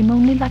gaslight came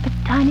only like a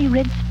tiny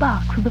red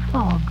spark through the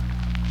fog.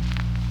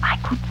 I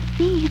could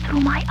see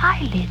through my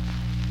eyelids.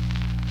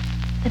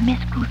 The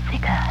mist grew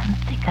thicker and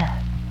thicker.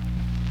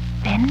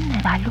 Then,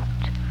 as I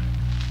looked,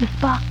 the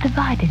spark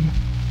divided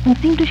and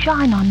seemed to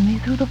shine on me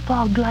through the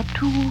fog like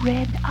two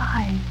red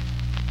eyes.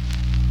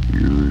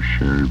 You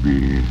shall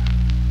be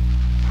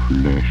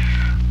flesh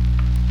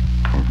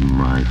of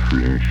my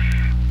flesh,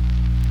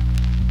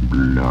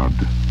 blood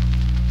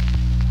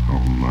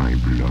of my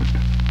blood,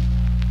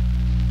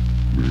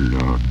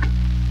 blood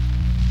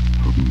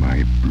of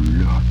my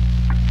blood.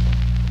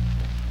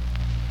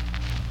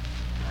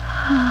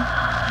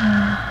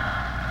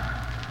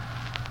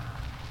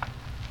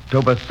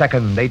 October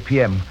 2nd, 8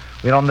 p.m.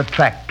 We're on the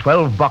track.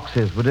 12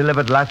 boxes were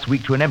delivered last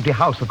week to an empty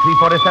house at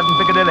 347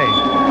 Piccadilly.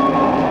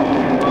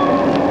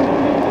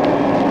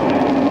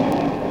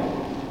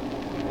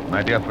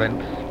 My dear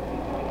friends,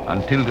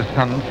 until the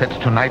sun sets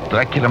tonight,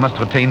 Dracula must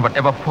retain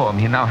whatever form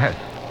he now has.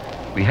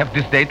 We have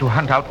this day to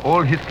hunt out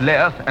all his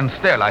lairs and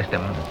sterilize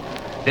them.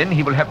 Then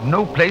he will have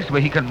no place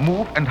where he can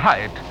move and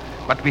hide.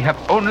 But we have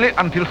only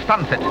until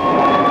sunset.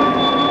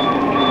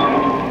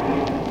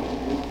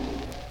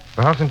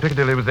 The house in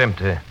Piccadilly was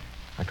empty.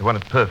 Like the one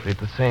at Purfleet,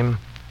 the same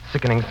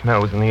sickening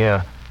smell was in the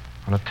air.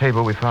 On a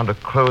table, we found a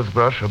clothes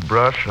brush, a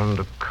brush, and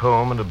a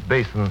comb, and a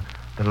basin,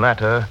 the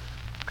latter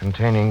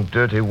containing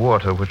dirty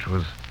water, which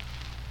was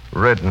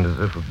reddened as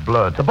if with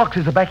blood. The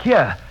boxes are back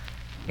here.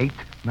 8,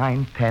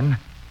 9, 10,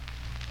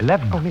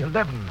 11. Only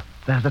 11.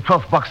 There's the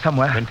 12th box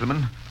somewhere.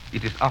 Gentlemen,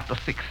 it is after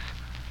 6.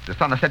 The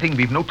sun is setting.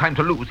 We've no time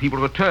to lose. He will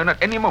return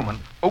at any moment.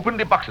 Open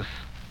the boxes.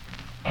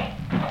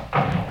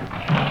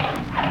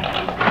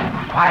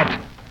 Quiet.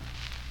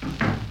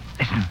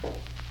 Listen.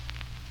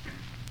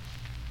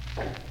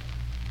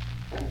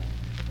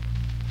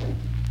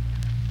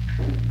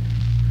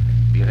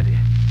 Be ready.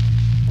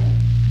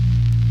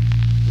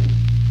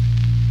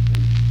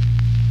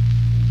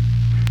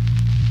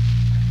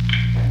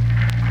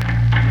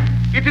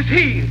 It is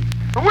he!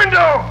 The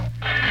window!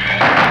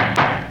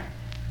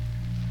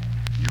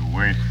 You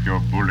waste your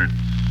bullets,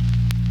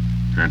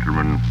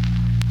 gentlemen.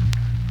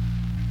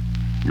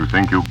 You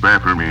think you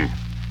baffle me?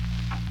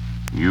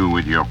 You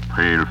with your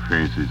pale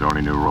faces all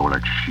in a row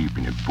like sheep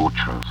in a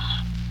butcher's.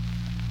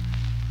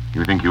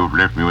 You think you've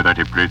left me without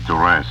a place to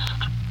rest.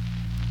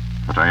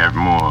 But I have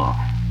more.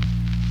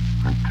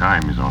 And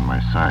time is on my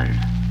side.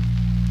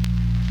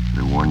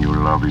 The one you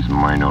love is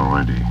mine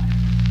already.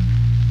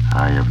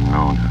 I have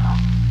known her.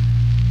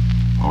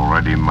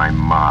 Already my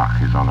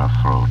mark is on her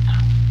throat.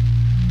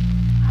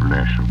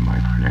 Flesh of my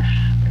flesh.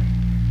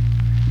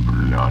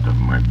 Blood of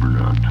my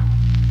blood.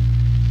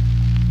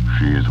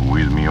 She is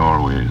with me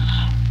always.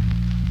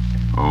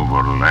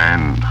 Over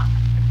land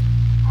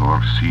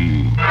or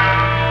sea.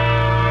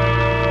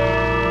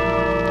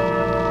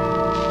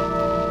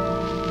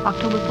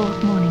 October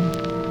 4th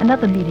morning.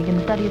 Another meeting in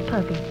the study of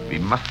purple. We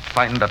must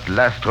find that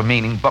last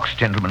remaining box,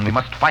 gentlemen. We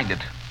must find it.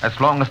 As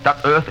long as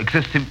that earth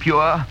exists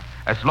impure,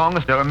 as long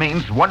as there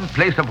remains one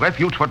place of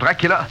refuge for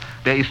Dracula,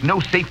 there is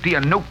no safety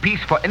and no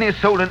peace for any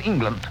soul in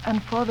England.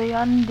 And for the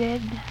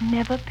undead,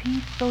 never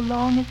peace so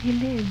long as he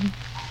lives.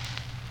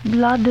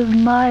 Blood of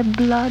my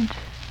blood.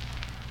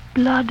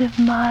 Blood of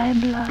my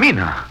blood.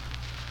 Mina!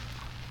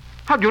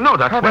 How do you know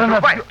that?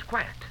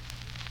 Quiet.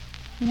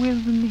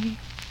 With me.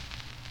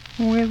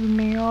 With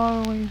me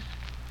always.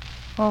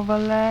 Over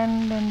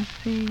land and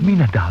sea.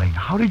 Mina, darling,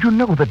 how did you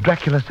know that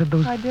Dracula said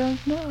those... I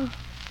don't know.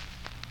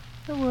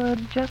 The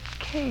word just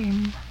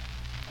came.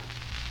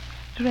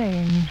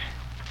 Strange.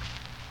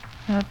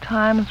 There are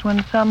times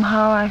when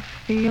somehow I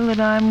feel that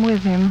I'm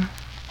with him.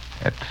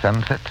 At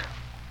sunset?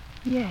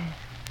 Yes.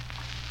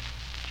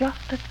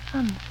 Just at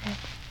sunset.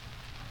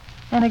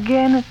 And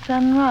again at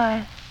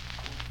sunrise.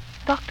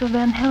 Dr.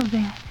 Van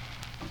Helsing,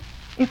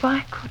 if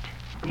I could,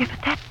 if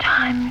at that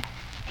time,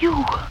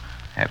 you...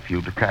 Have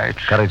you the courage?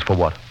 Courage for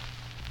what?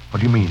 What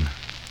do you mean?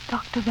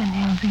 Dr. Van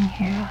Helsing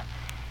here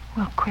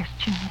will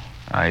question me.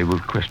 I will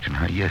question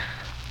her, yes.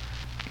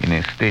 In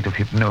a state of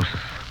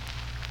hypnosis.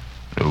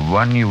 The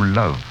one you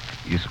love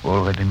is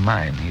already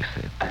mine, he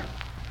said.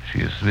 She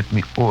is with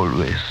me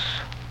always,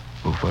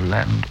 over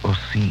land or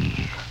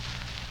sea.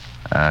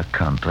 Ah,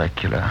 Count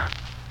Dracula.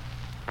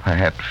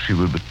 Perhaps she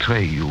will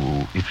betray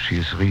you if she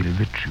is really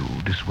with you,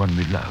 this one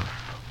we love.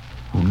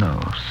 Who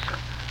knows?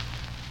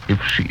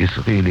 If she is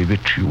really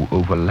with you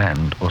over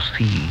land or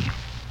sea.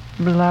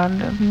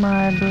 Blood of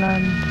my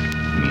blood.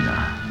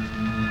 Mina.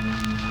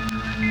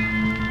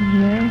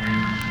 Yes?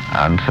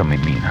 Answer me,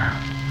 Mina.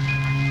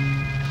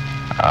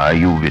 Are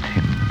you with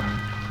him?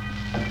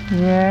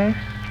 Yes,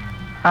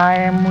 I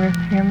am with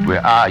him.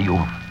 Where are you?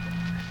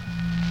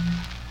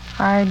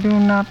 I do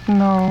not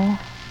know.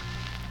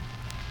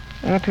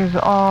 It is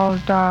all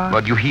dark.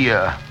 What do you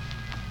hear?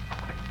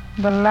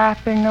 The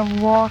lapping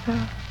of water.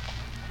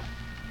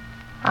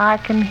 I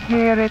can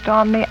hear it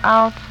on the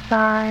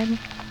outside.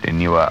 Then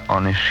you are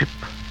on a ship?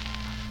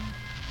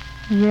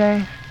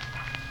 Yes.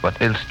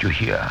 What else do you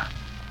hear?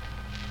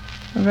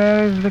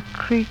 There is the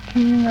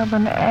creaking of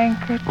an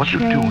anchor chain. What are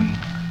you doing?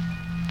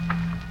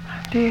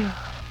 Still.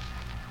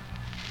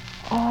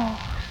 Oh,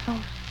 so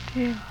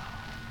still.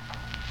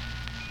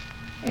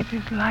 It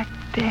is like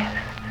death.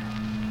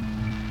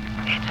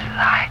 It's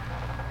like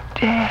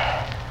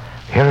death.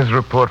 Here is a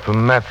report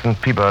from Matson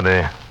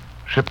Peabody,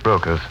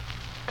 shipbrokers.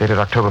 Dated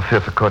October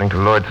 5th, according to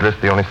Lloyd's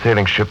list, the only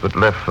sailing ship that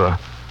left for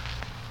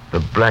the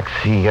Black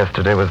Sea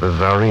yesterday was the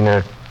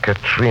Tsarina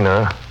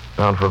Katrina,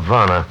 bound for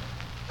Varna.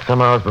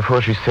 Some hours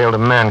before she sailed, a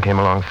man came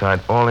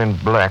alongside, all in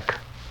black,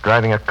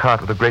 driving a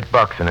cart with a great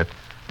box in it.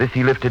 This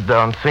he lifted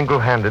down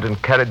single-handed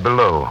and carried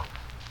below.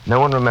 No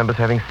one remembers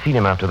having seen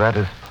him after that,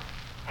 as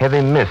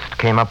heavy mist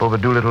came up over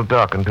Doolittle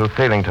Dock until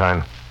sailing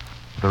time.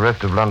 The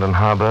rest of London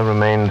Harbour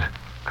remained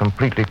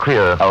completely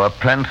clear. Our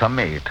plans are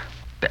made.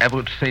 The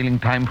average sailing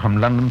time from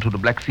London to the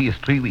Black Sea is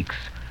 3 weeks.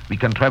 We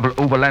can travel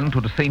overland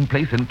to the same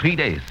place in 3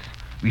 days.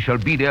 We shall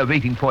be there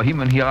waiting for him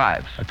when he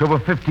arrives. October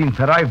 15th,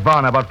 arrive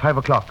Varna about 5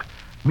 o'clock.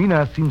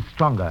 Mina seems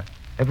stronger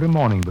every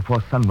morning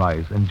before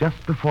sunrise, and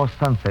just before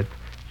sunset,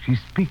 she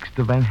speaks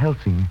to Van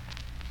Helsing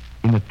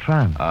in a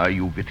trance. Are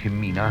you with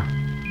him, Mina?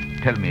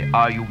 Tell me,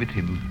 are you with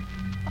him?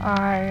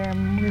 I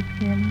am with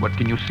him. What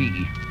can you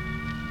see?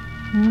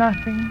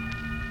 Nothing.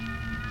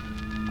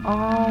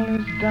 All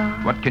is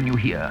dark. What can you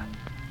hear?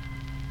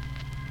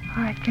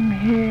 I can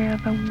hear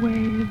the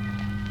waves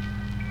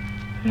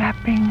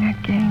lapping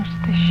against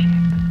the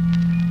ship,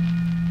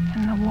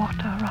 and the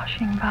water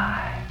rushing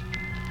by.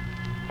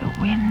 The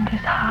wind is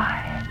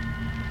high.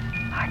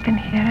 I can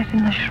hear it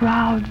in the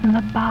shrouds, and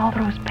the bow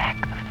throws back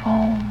the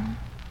foam.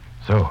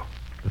 So,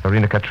 the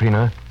Tsarina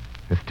Katrina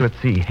is still at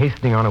sea,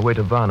 hastening on her way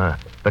to Varna.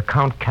 The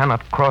Count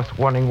cannot cross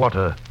running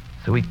water,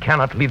 so he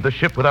cannot leave the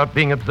ship without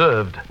being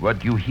observed. What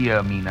do you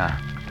hear, Mina?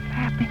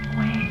 Lapping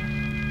waves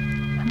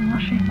and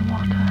rushing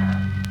water.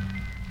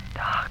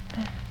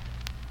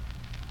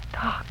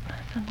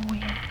 Darkness and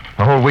wind.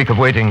 A whole week of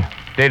waiting.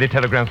 Daily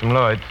telegrams from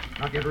Lloyd's.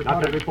 Not yet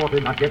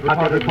reported. Not yet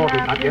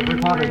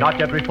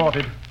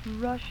reported.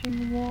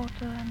 Rushing water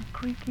and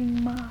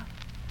creaking mast.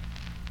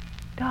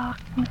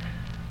 Darkness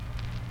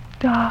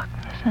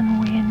and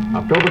wind.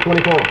 October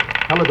 24th.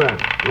 Telegram.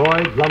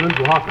 Lloyd's, London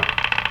to Harker.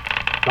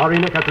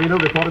 Tsarina Katrina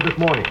reported this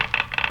morning.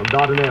 From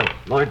Dardanelles.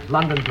 Lloyd's,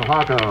 London to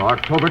Harker,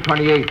 October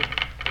 28th.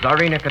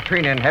 Tsarina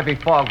Katrina in heavy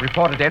fog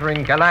reported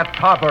entering Galatz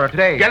harbor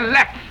today.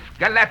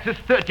 Galatz is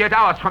 38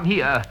 hours from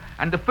here,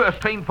 and the first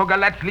train for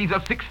Galatz leaves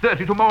at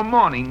 6:30 tomorrow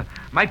morning.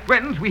 My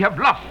friends, we have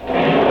lost.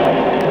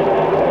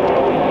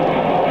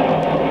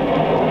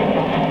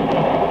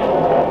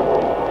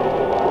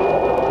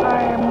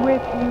 I am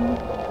with him.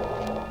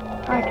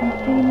 I can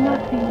see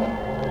nothing.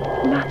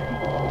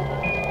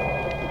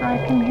 I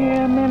can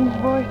hear men's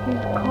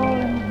voices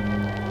calling,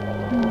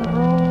 and the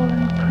roll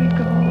and creak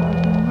of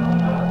oars and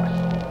rowlocks.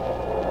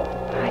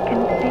 I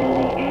can feel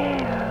the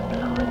air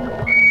blowing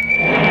upon me.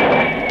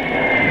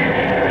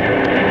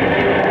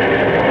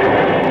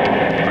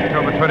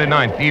 October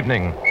 29th,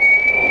 evening.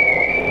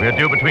 We are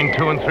due between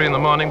 2 and 3 in the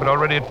morning, but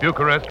already at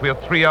Bucharest we are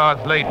 3 hours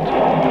late.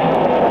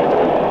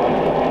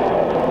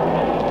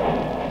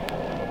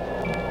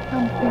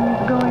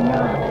 Something's going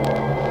on.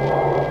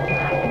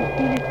 I can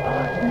feel it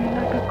pass me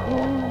like a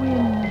cold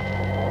wind.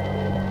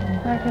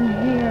 I can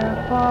hear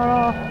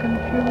far-off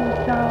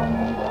confused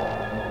sounds.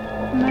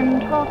 Men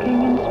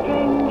talking in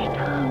strange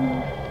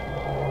tongues.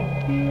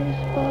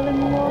 Fierce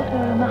falling water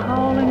and the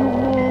howling of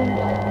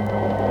wolves.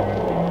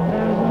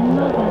 There's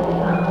another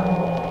sound.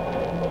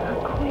 A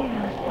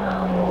queer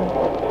sound.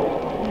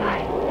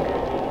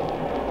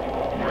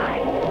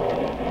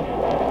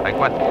 Like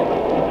what?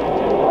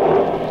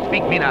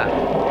 Speak, Mina.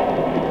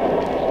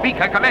 Speak,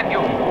 I command you.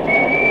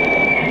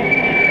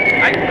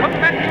 I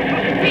command you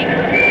to speak.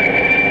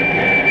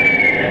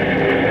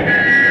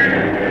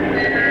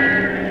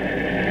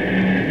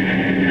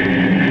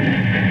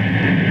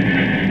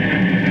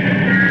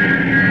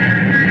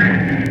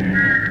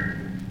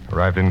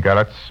 Arrived in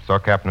Galatz, saw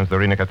Captain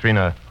Tsarina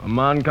Katrina. A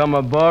man come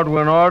aboard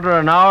with an order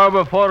an hour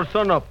before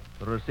sunup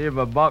to receive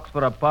a box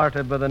for a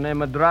party by the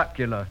name of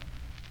Dracula.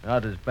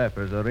 That is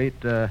peppers, a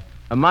rate.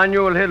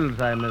 Emmanuel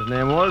Hiddlesheim, his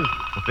name was.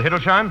 Mr.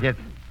 Hiddlesheim? Yes.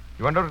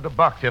 You unloaded the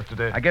box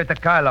yesterday. I gave it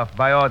to Kyloff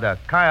by order.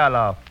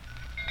 Kyloff.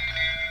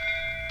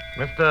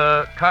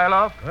 Mr.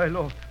 Kyloff?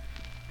 Kyloff.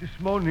 This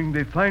morning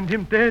they find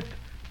him dead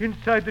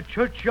inside the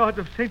churchyard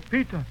of St.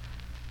 Peter.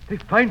 They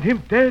find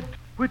him dead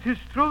with his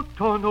throat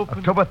torn open.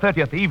 October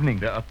 30th evening.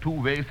 There are 2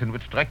 ways in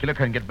which Dracula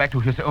can get back to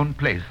his own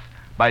place.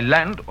 By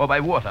land or by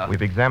water.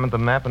 We've examined the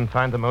map and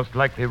find the most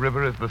likely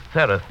river is the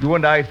Sereth. You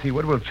and I,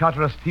 Seaward, will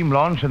charter a steam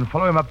launch and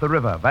follow him up the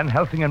river. Van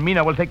Helsing and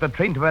Mina will take the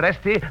train to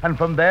Veresti, and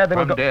from there they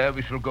will go... From there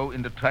we shall go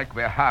in the track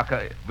where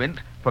Harker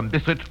went, from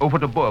Bistritz over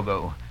to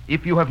Borgo.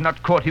 If you have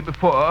not caught him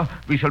before,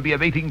 we shall be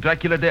awaiting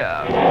Dracula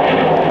there.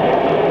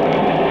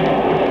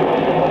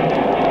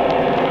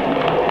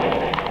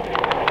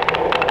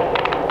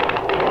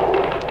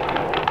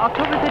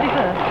 October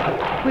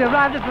 31st. We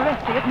arrived at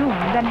Veresti at noon,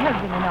 Van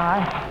Helsing and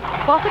I.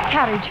 Bought a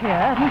carriage here,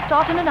 and we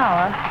start in an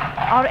hour.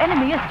 Our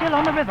enemy is still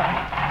on the river.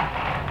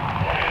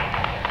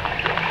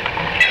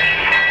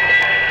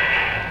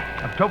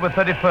 October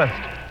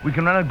 31st. We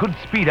can run at good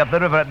speed up the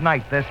river at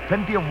night. There's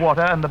plenty of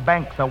water, and the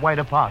banks are wide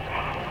apart.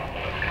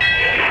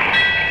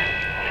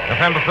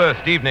 November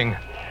 1st, evening.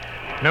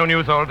 No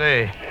news all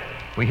day.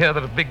 We hear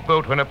that a big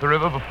boat went up the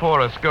river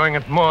before us, going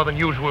at more than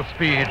usual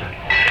speed.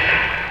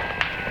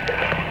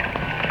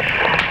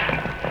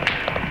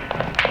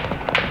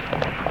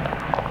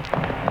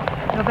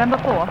 November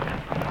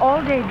 4th.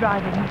 All day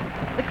driving.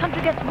 The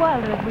country gets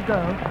wilder as we go.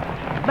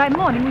 By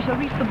morning, we shall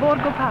reach the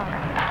Borgo Pass.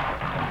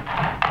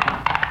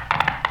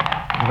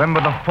 November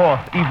the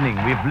 4th, evening.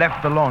 We've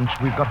left the launch.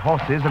 We've got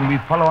horses, and we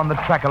follow on the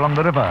track along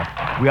the river.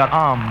 We are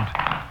armed.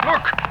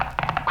 Look!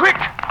 Quick!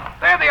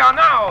 There they are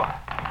now!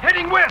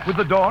 Heading west! With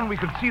the dawn, we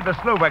could see the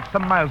Slovaks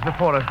some miles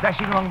before us,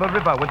 dashing along the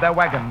river with their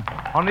wagon.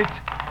 On it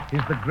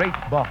is the great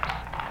box.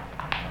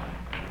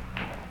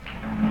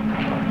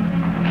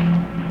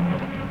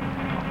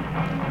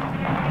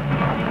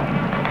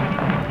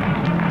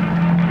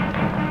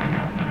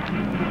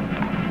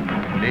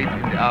 Late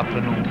in the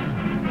afternoon,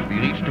 we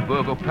reached the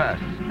Borgo Pass.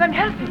 Van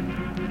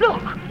Helsing!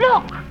 Look!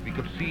 We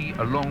could see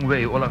a long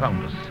way all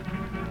around us.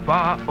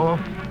 Far off,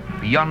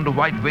 beyond the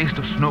white waste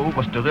of snow,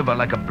 was the river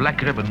like a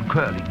black ribbon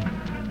curling.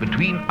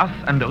 Between us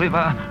and the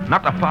river,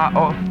 not afar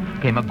off,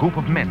 came a group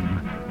of men,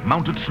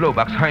 mounted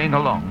Slovaks hurrying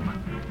along.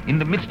 In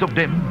the midst of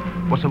them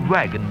was a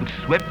wagon which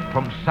swept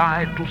from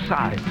side to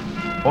side.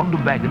 On the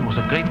wagon was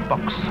a great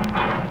box.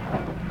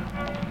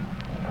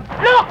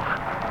 Look!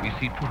 We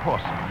see two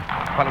horsemen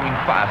following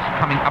fast,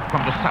 coming up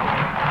from the south.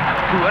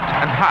 Stewart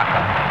and Harker.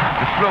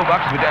 The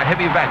Slovaks with their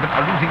heavy wagon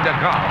are losing their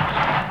ground.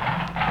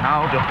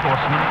 Now the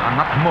horsemen are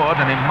not more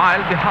than a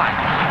mile behind.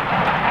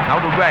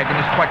 Now the wagon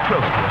is quite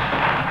close to us.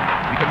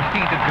 We can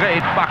see the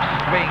great box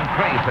swaying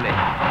crazily.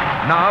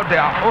 Now they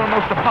are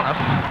almost upon us.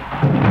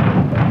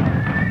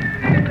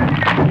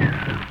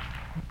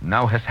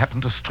 Now has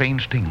happened a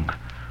strange thing.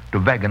 The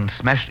wagon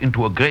smashed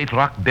into a great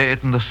rock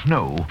buried in the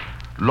snow,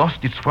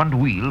 lost its front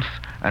wheels,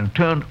 and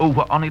turned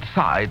over on its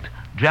side,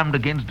 jammed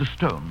against the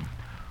stone.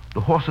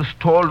 The horses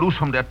tore loose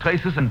from their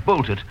traces and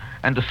bolted,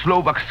 and the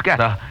Slovaks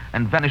scatter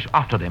and vanish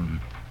after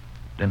them.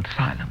 Then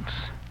silence.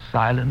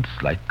 Silence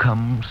like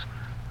comes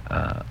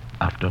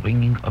after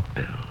ringing a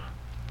bell.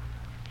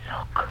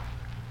 Look.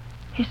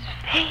 His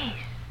face.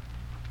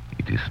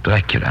 It is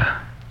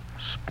Dracula,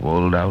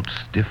 sprawled out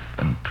stiff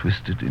and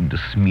twisted in the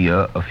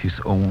smear of his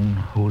own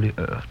holy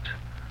earth.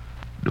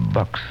 The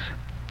box,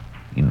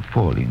 in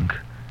falling,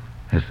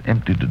 has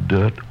emptied the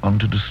dirt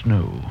onto the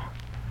snow.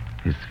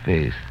 His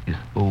face is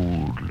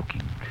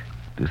old-looking.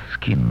 The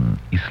skin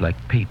is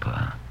like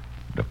paper.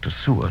 Dr.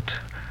 Seward,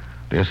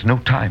 there's no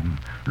time.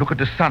 Look at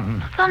the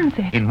sun.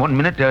 Sunset. In 1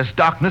 minute there's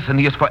darkness and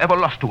he is forever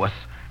lost to us.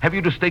 Have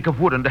you the stake of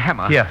wood and the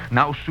hammer? Here.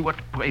 Now,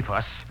 Seward, pray for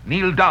us.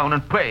 Kneel down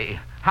and pray.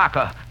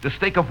 Harker, the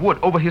stake of wood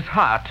over his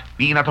heart.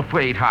 Be not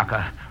afraid,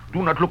 Harker.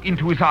 Do not look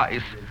into his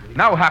eyes.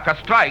 Now, Harker,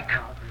 strike.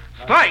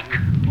 Strike!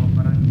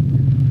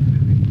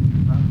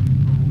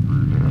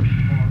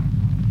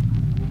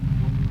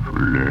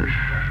 Flesh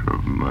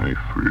of my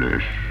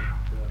flesh.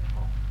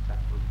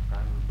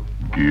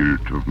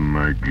 Guilt of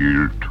my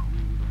guilt.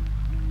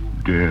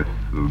 Death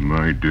of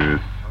my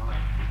death.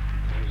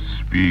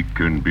 Speak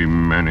and be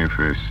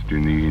manifest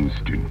in the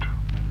instant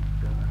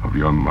of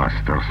your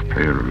master's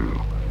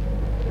peril.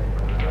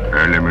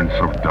 Elements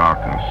of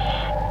darkness,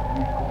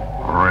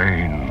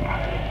 rain,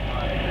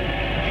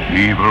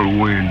 evil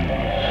winds,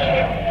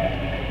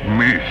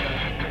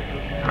 mist,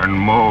 and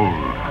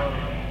mold,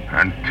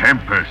 and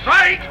tempest.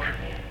 Strike!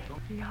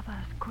 The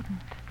others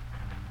couldn't.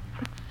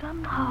 But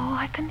somehow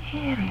I can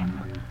hear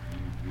him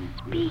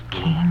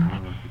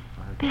speaking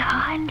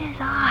behind his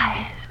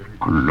eyes.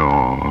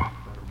 Claw,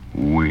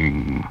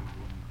 wing,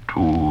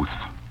 tooth,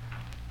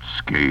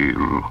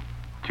 scale,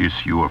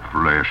 tissue of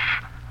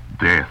flesh,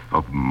 death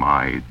of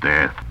my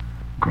death.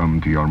 Come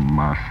to your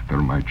master,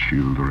 my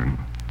children.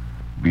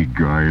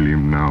 Beguile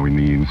him now in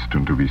the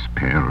instant of his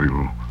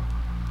peril.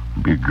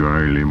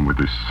 Beguile him with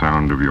the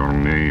sound of your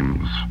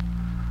names.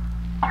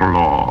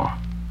 Claw,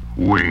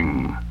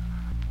 wing,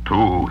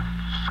 tooth,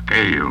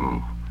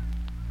 scale,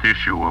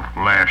 tissue of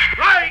flesh.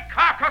 Strike,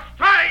 Harker,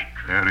 strike!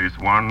 There is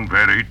one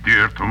very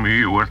dear to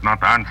me who has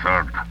not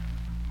answered.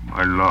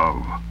 My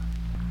love,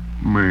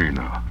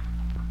 Mina.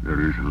 There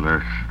is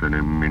less than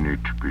a minute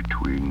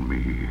between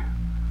me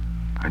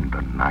and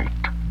the night.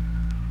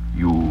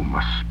 You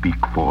must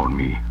speak for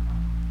me.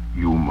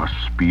 You must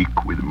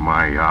speak with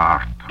my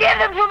heart. Give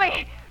them to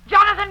me!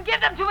 Jonathan, give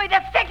them to me!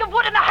 That stake of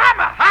wood and the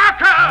hammer!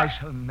 Harker! I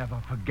shall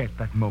never forget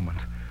that moment.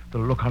 The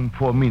look on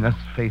poor Mina's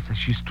face as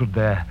she stood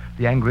there,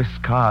 the angry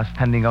scar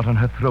standing out on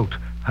her throat,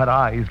 her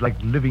eyes like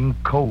living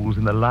coals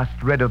in the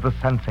last red of the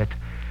sunset.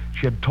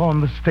 She had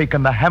torn the stake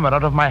and the hammer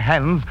out of my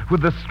hands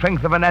with the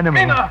strength of an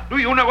animal. Mina, do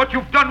you know what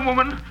you've done,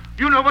 woman?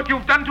 You know what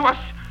you've done to us?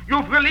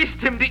 You've released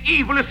him. The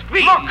evil is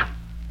free. Look!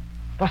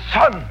 The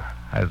sun!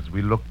 As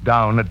we looked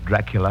down at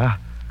Dracula,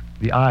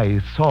 the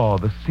eyes saw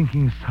the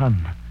sinking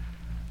sun,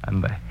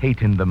 and the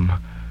hate in them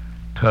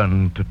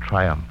turned to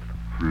triumph.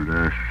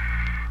 Flesh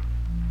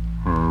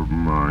of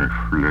my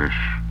flesh,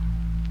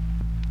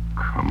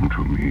 come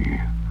to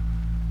me,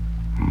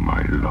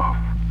 my love.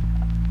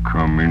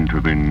 Come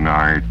into the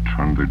night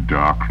and the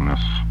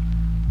darkness.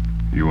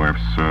 You have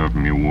served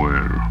me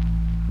well,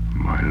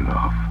 my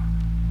love,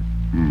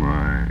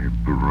 my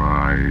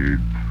bride,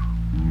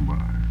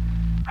 my...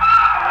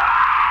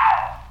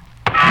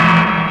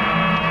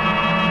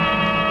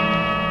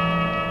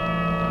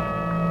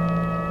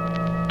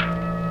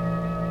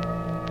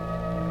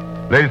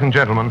 Ladies and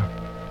gentlemen,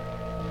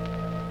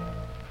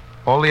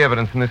 all the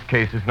evidence in this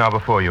case is now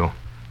before you.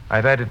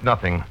 I've added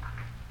nothing.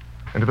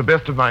 And to the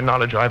best of my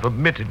knowledge, I've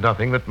omitted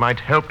nothing that might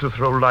help to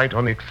throw light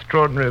on the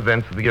extraordinary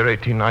events of the year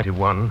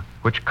 1891,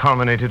 which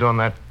culminated on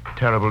that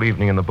terrible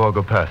evening in the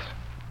Borgo Pass.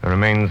 There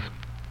remains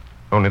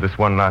only this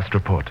one last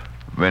report.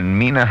 When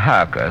Mina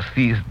Harker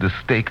seized the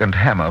stake and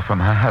hammer from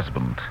her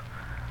husband,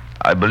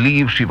 I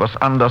believe she was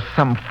under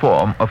some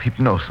form of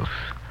hypnosis.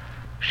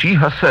 She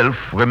herself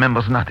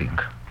remembers nothing.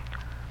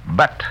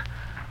 But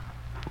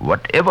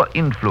whatever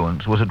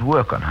influence was at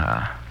work on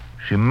her,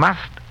 she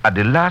must, at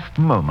the last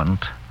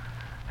moment,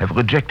 have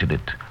rejected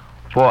it.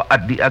 For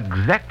at the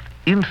exact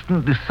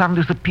instant the sun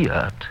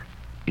disappeared,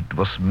 it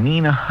was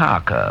Mina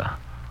Harker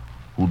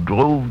who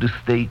drove the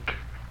stake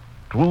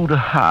through the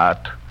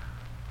heart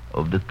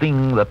of the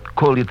thing that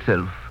called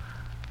itself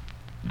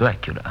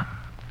Dracula.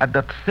 At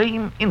that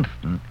same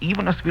instant,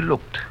 even as we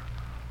looked,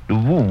 the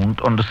wound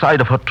on the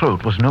side of her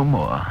throat was no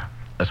more.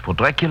 As for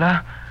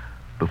Dracula,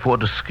 before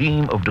the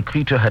scream of the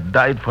creature had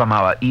died from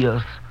our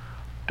ears,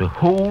 the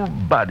whole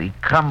body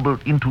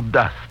crumbled into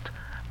dust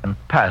and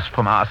passed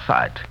from our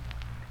sight.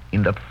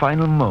 In that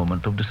final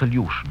moment of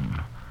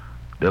dissolution,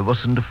 there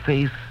was in the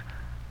face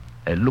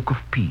a look of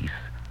peace,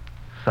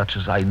 such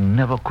as I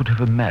never could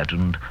have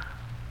imagined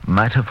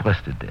might have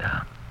rested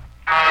there.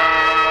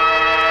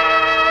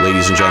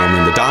 Ladies and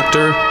gentlemen, the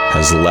doctor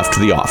has left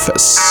the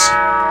office.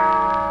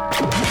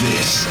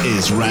 This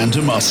is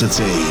Randomosity.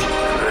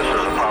 This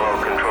is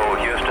Apollo Control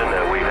Houston.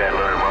 We've had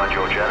lunar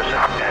module jettison.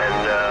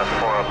 And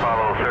for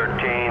Apollo 13,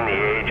 the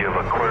age of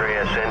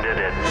Aquarius ended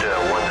at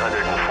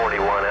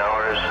 141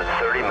 hours,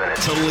 30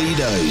 minutes.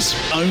 Toledo's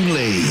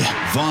only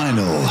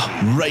vinyl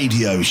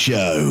radio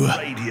show.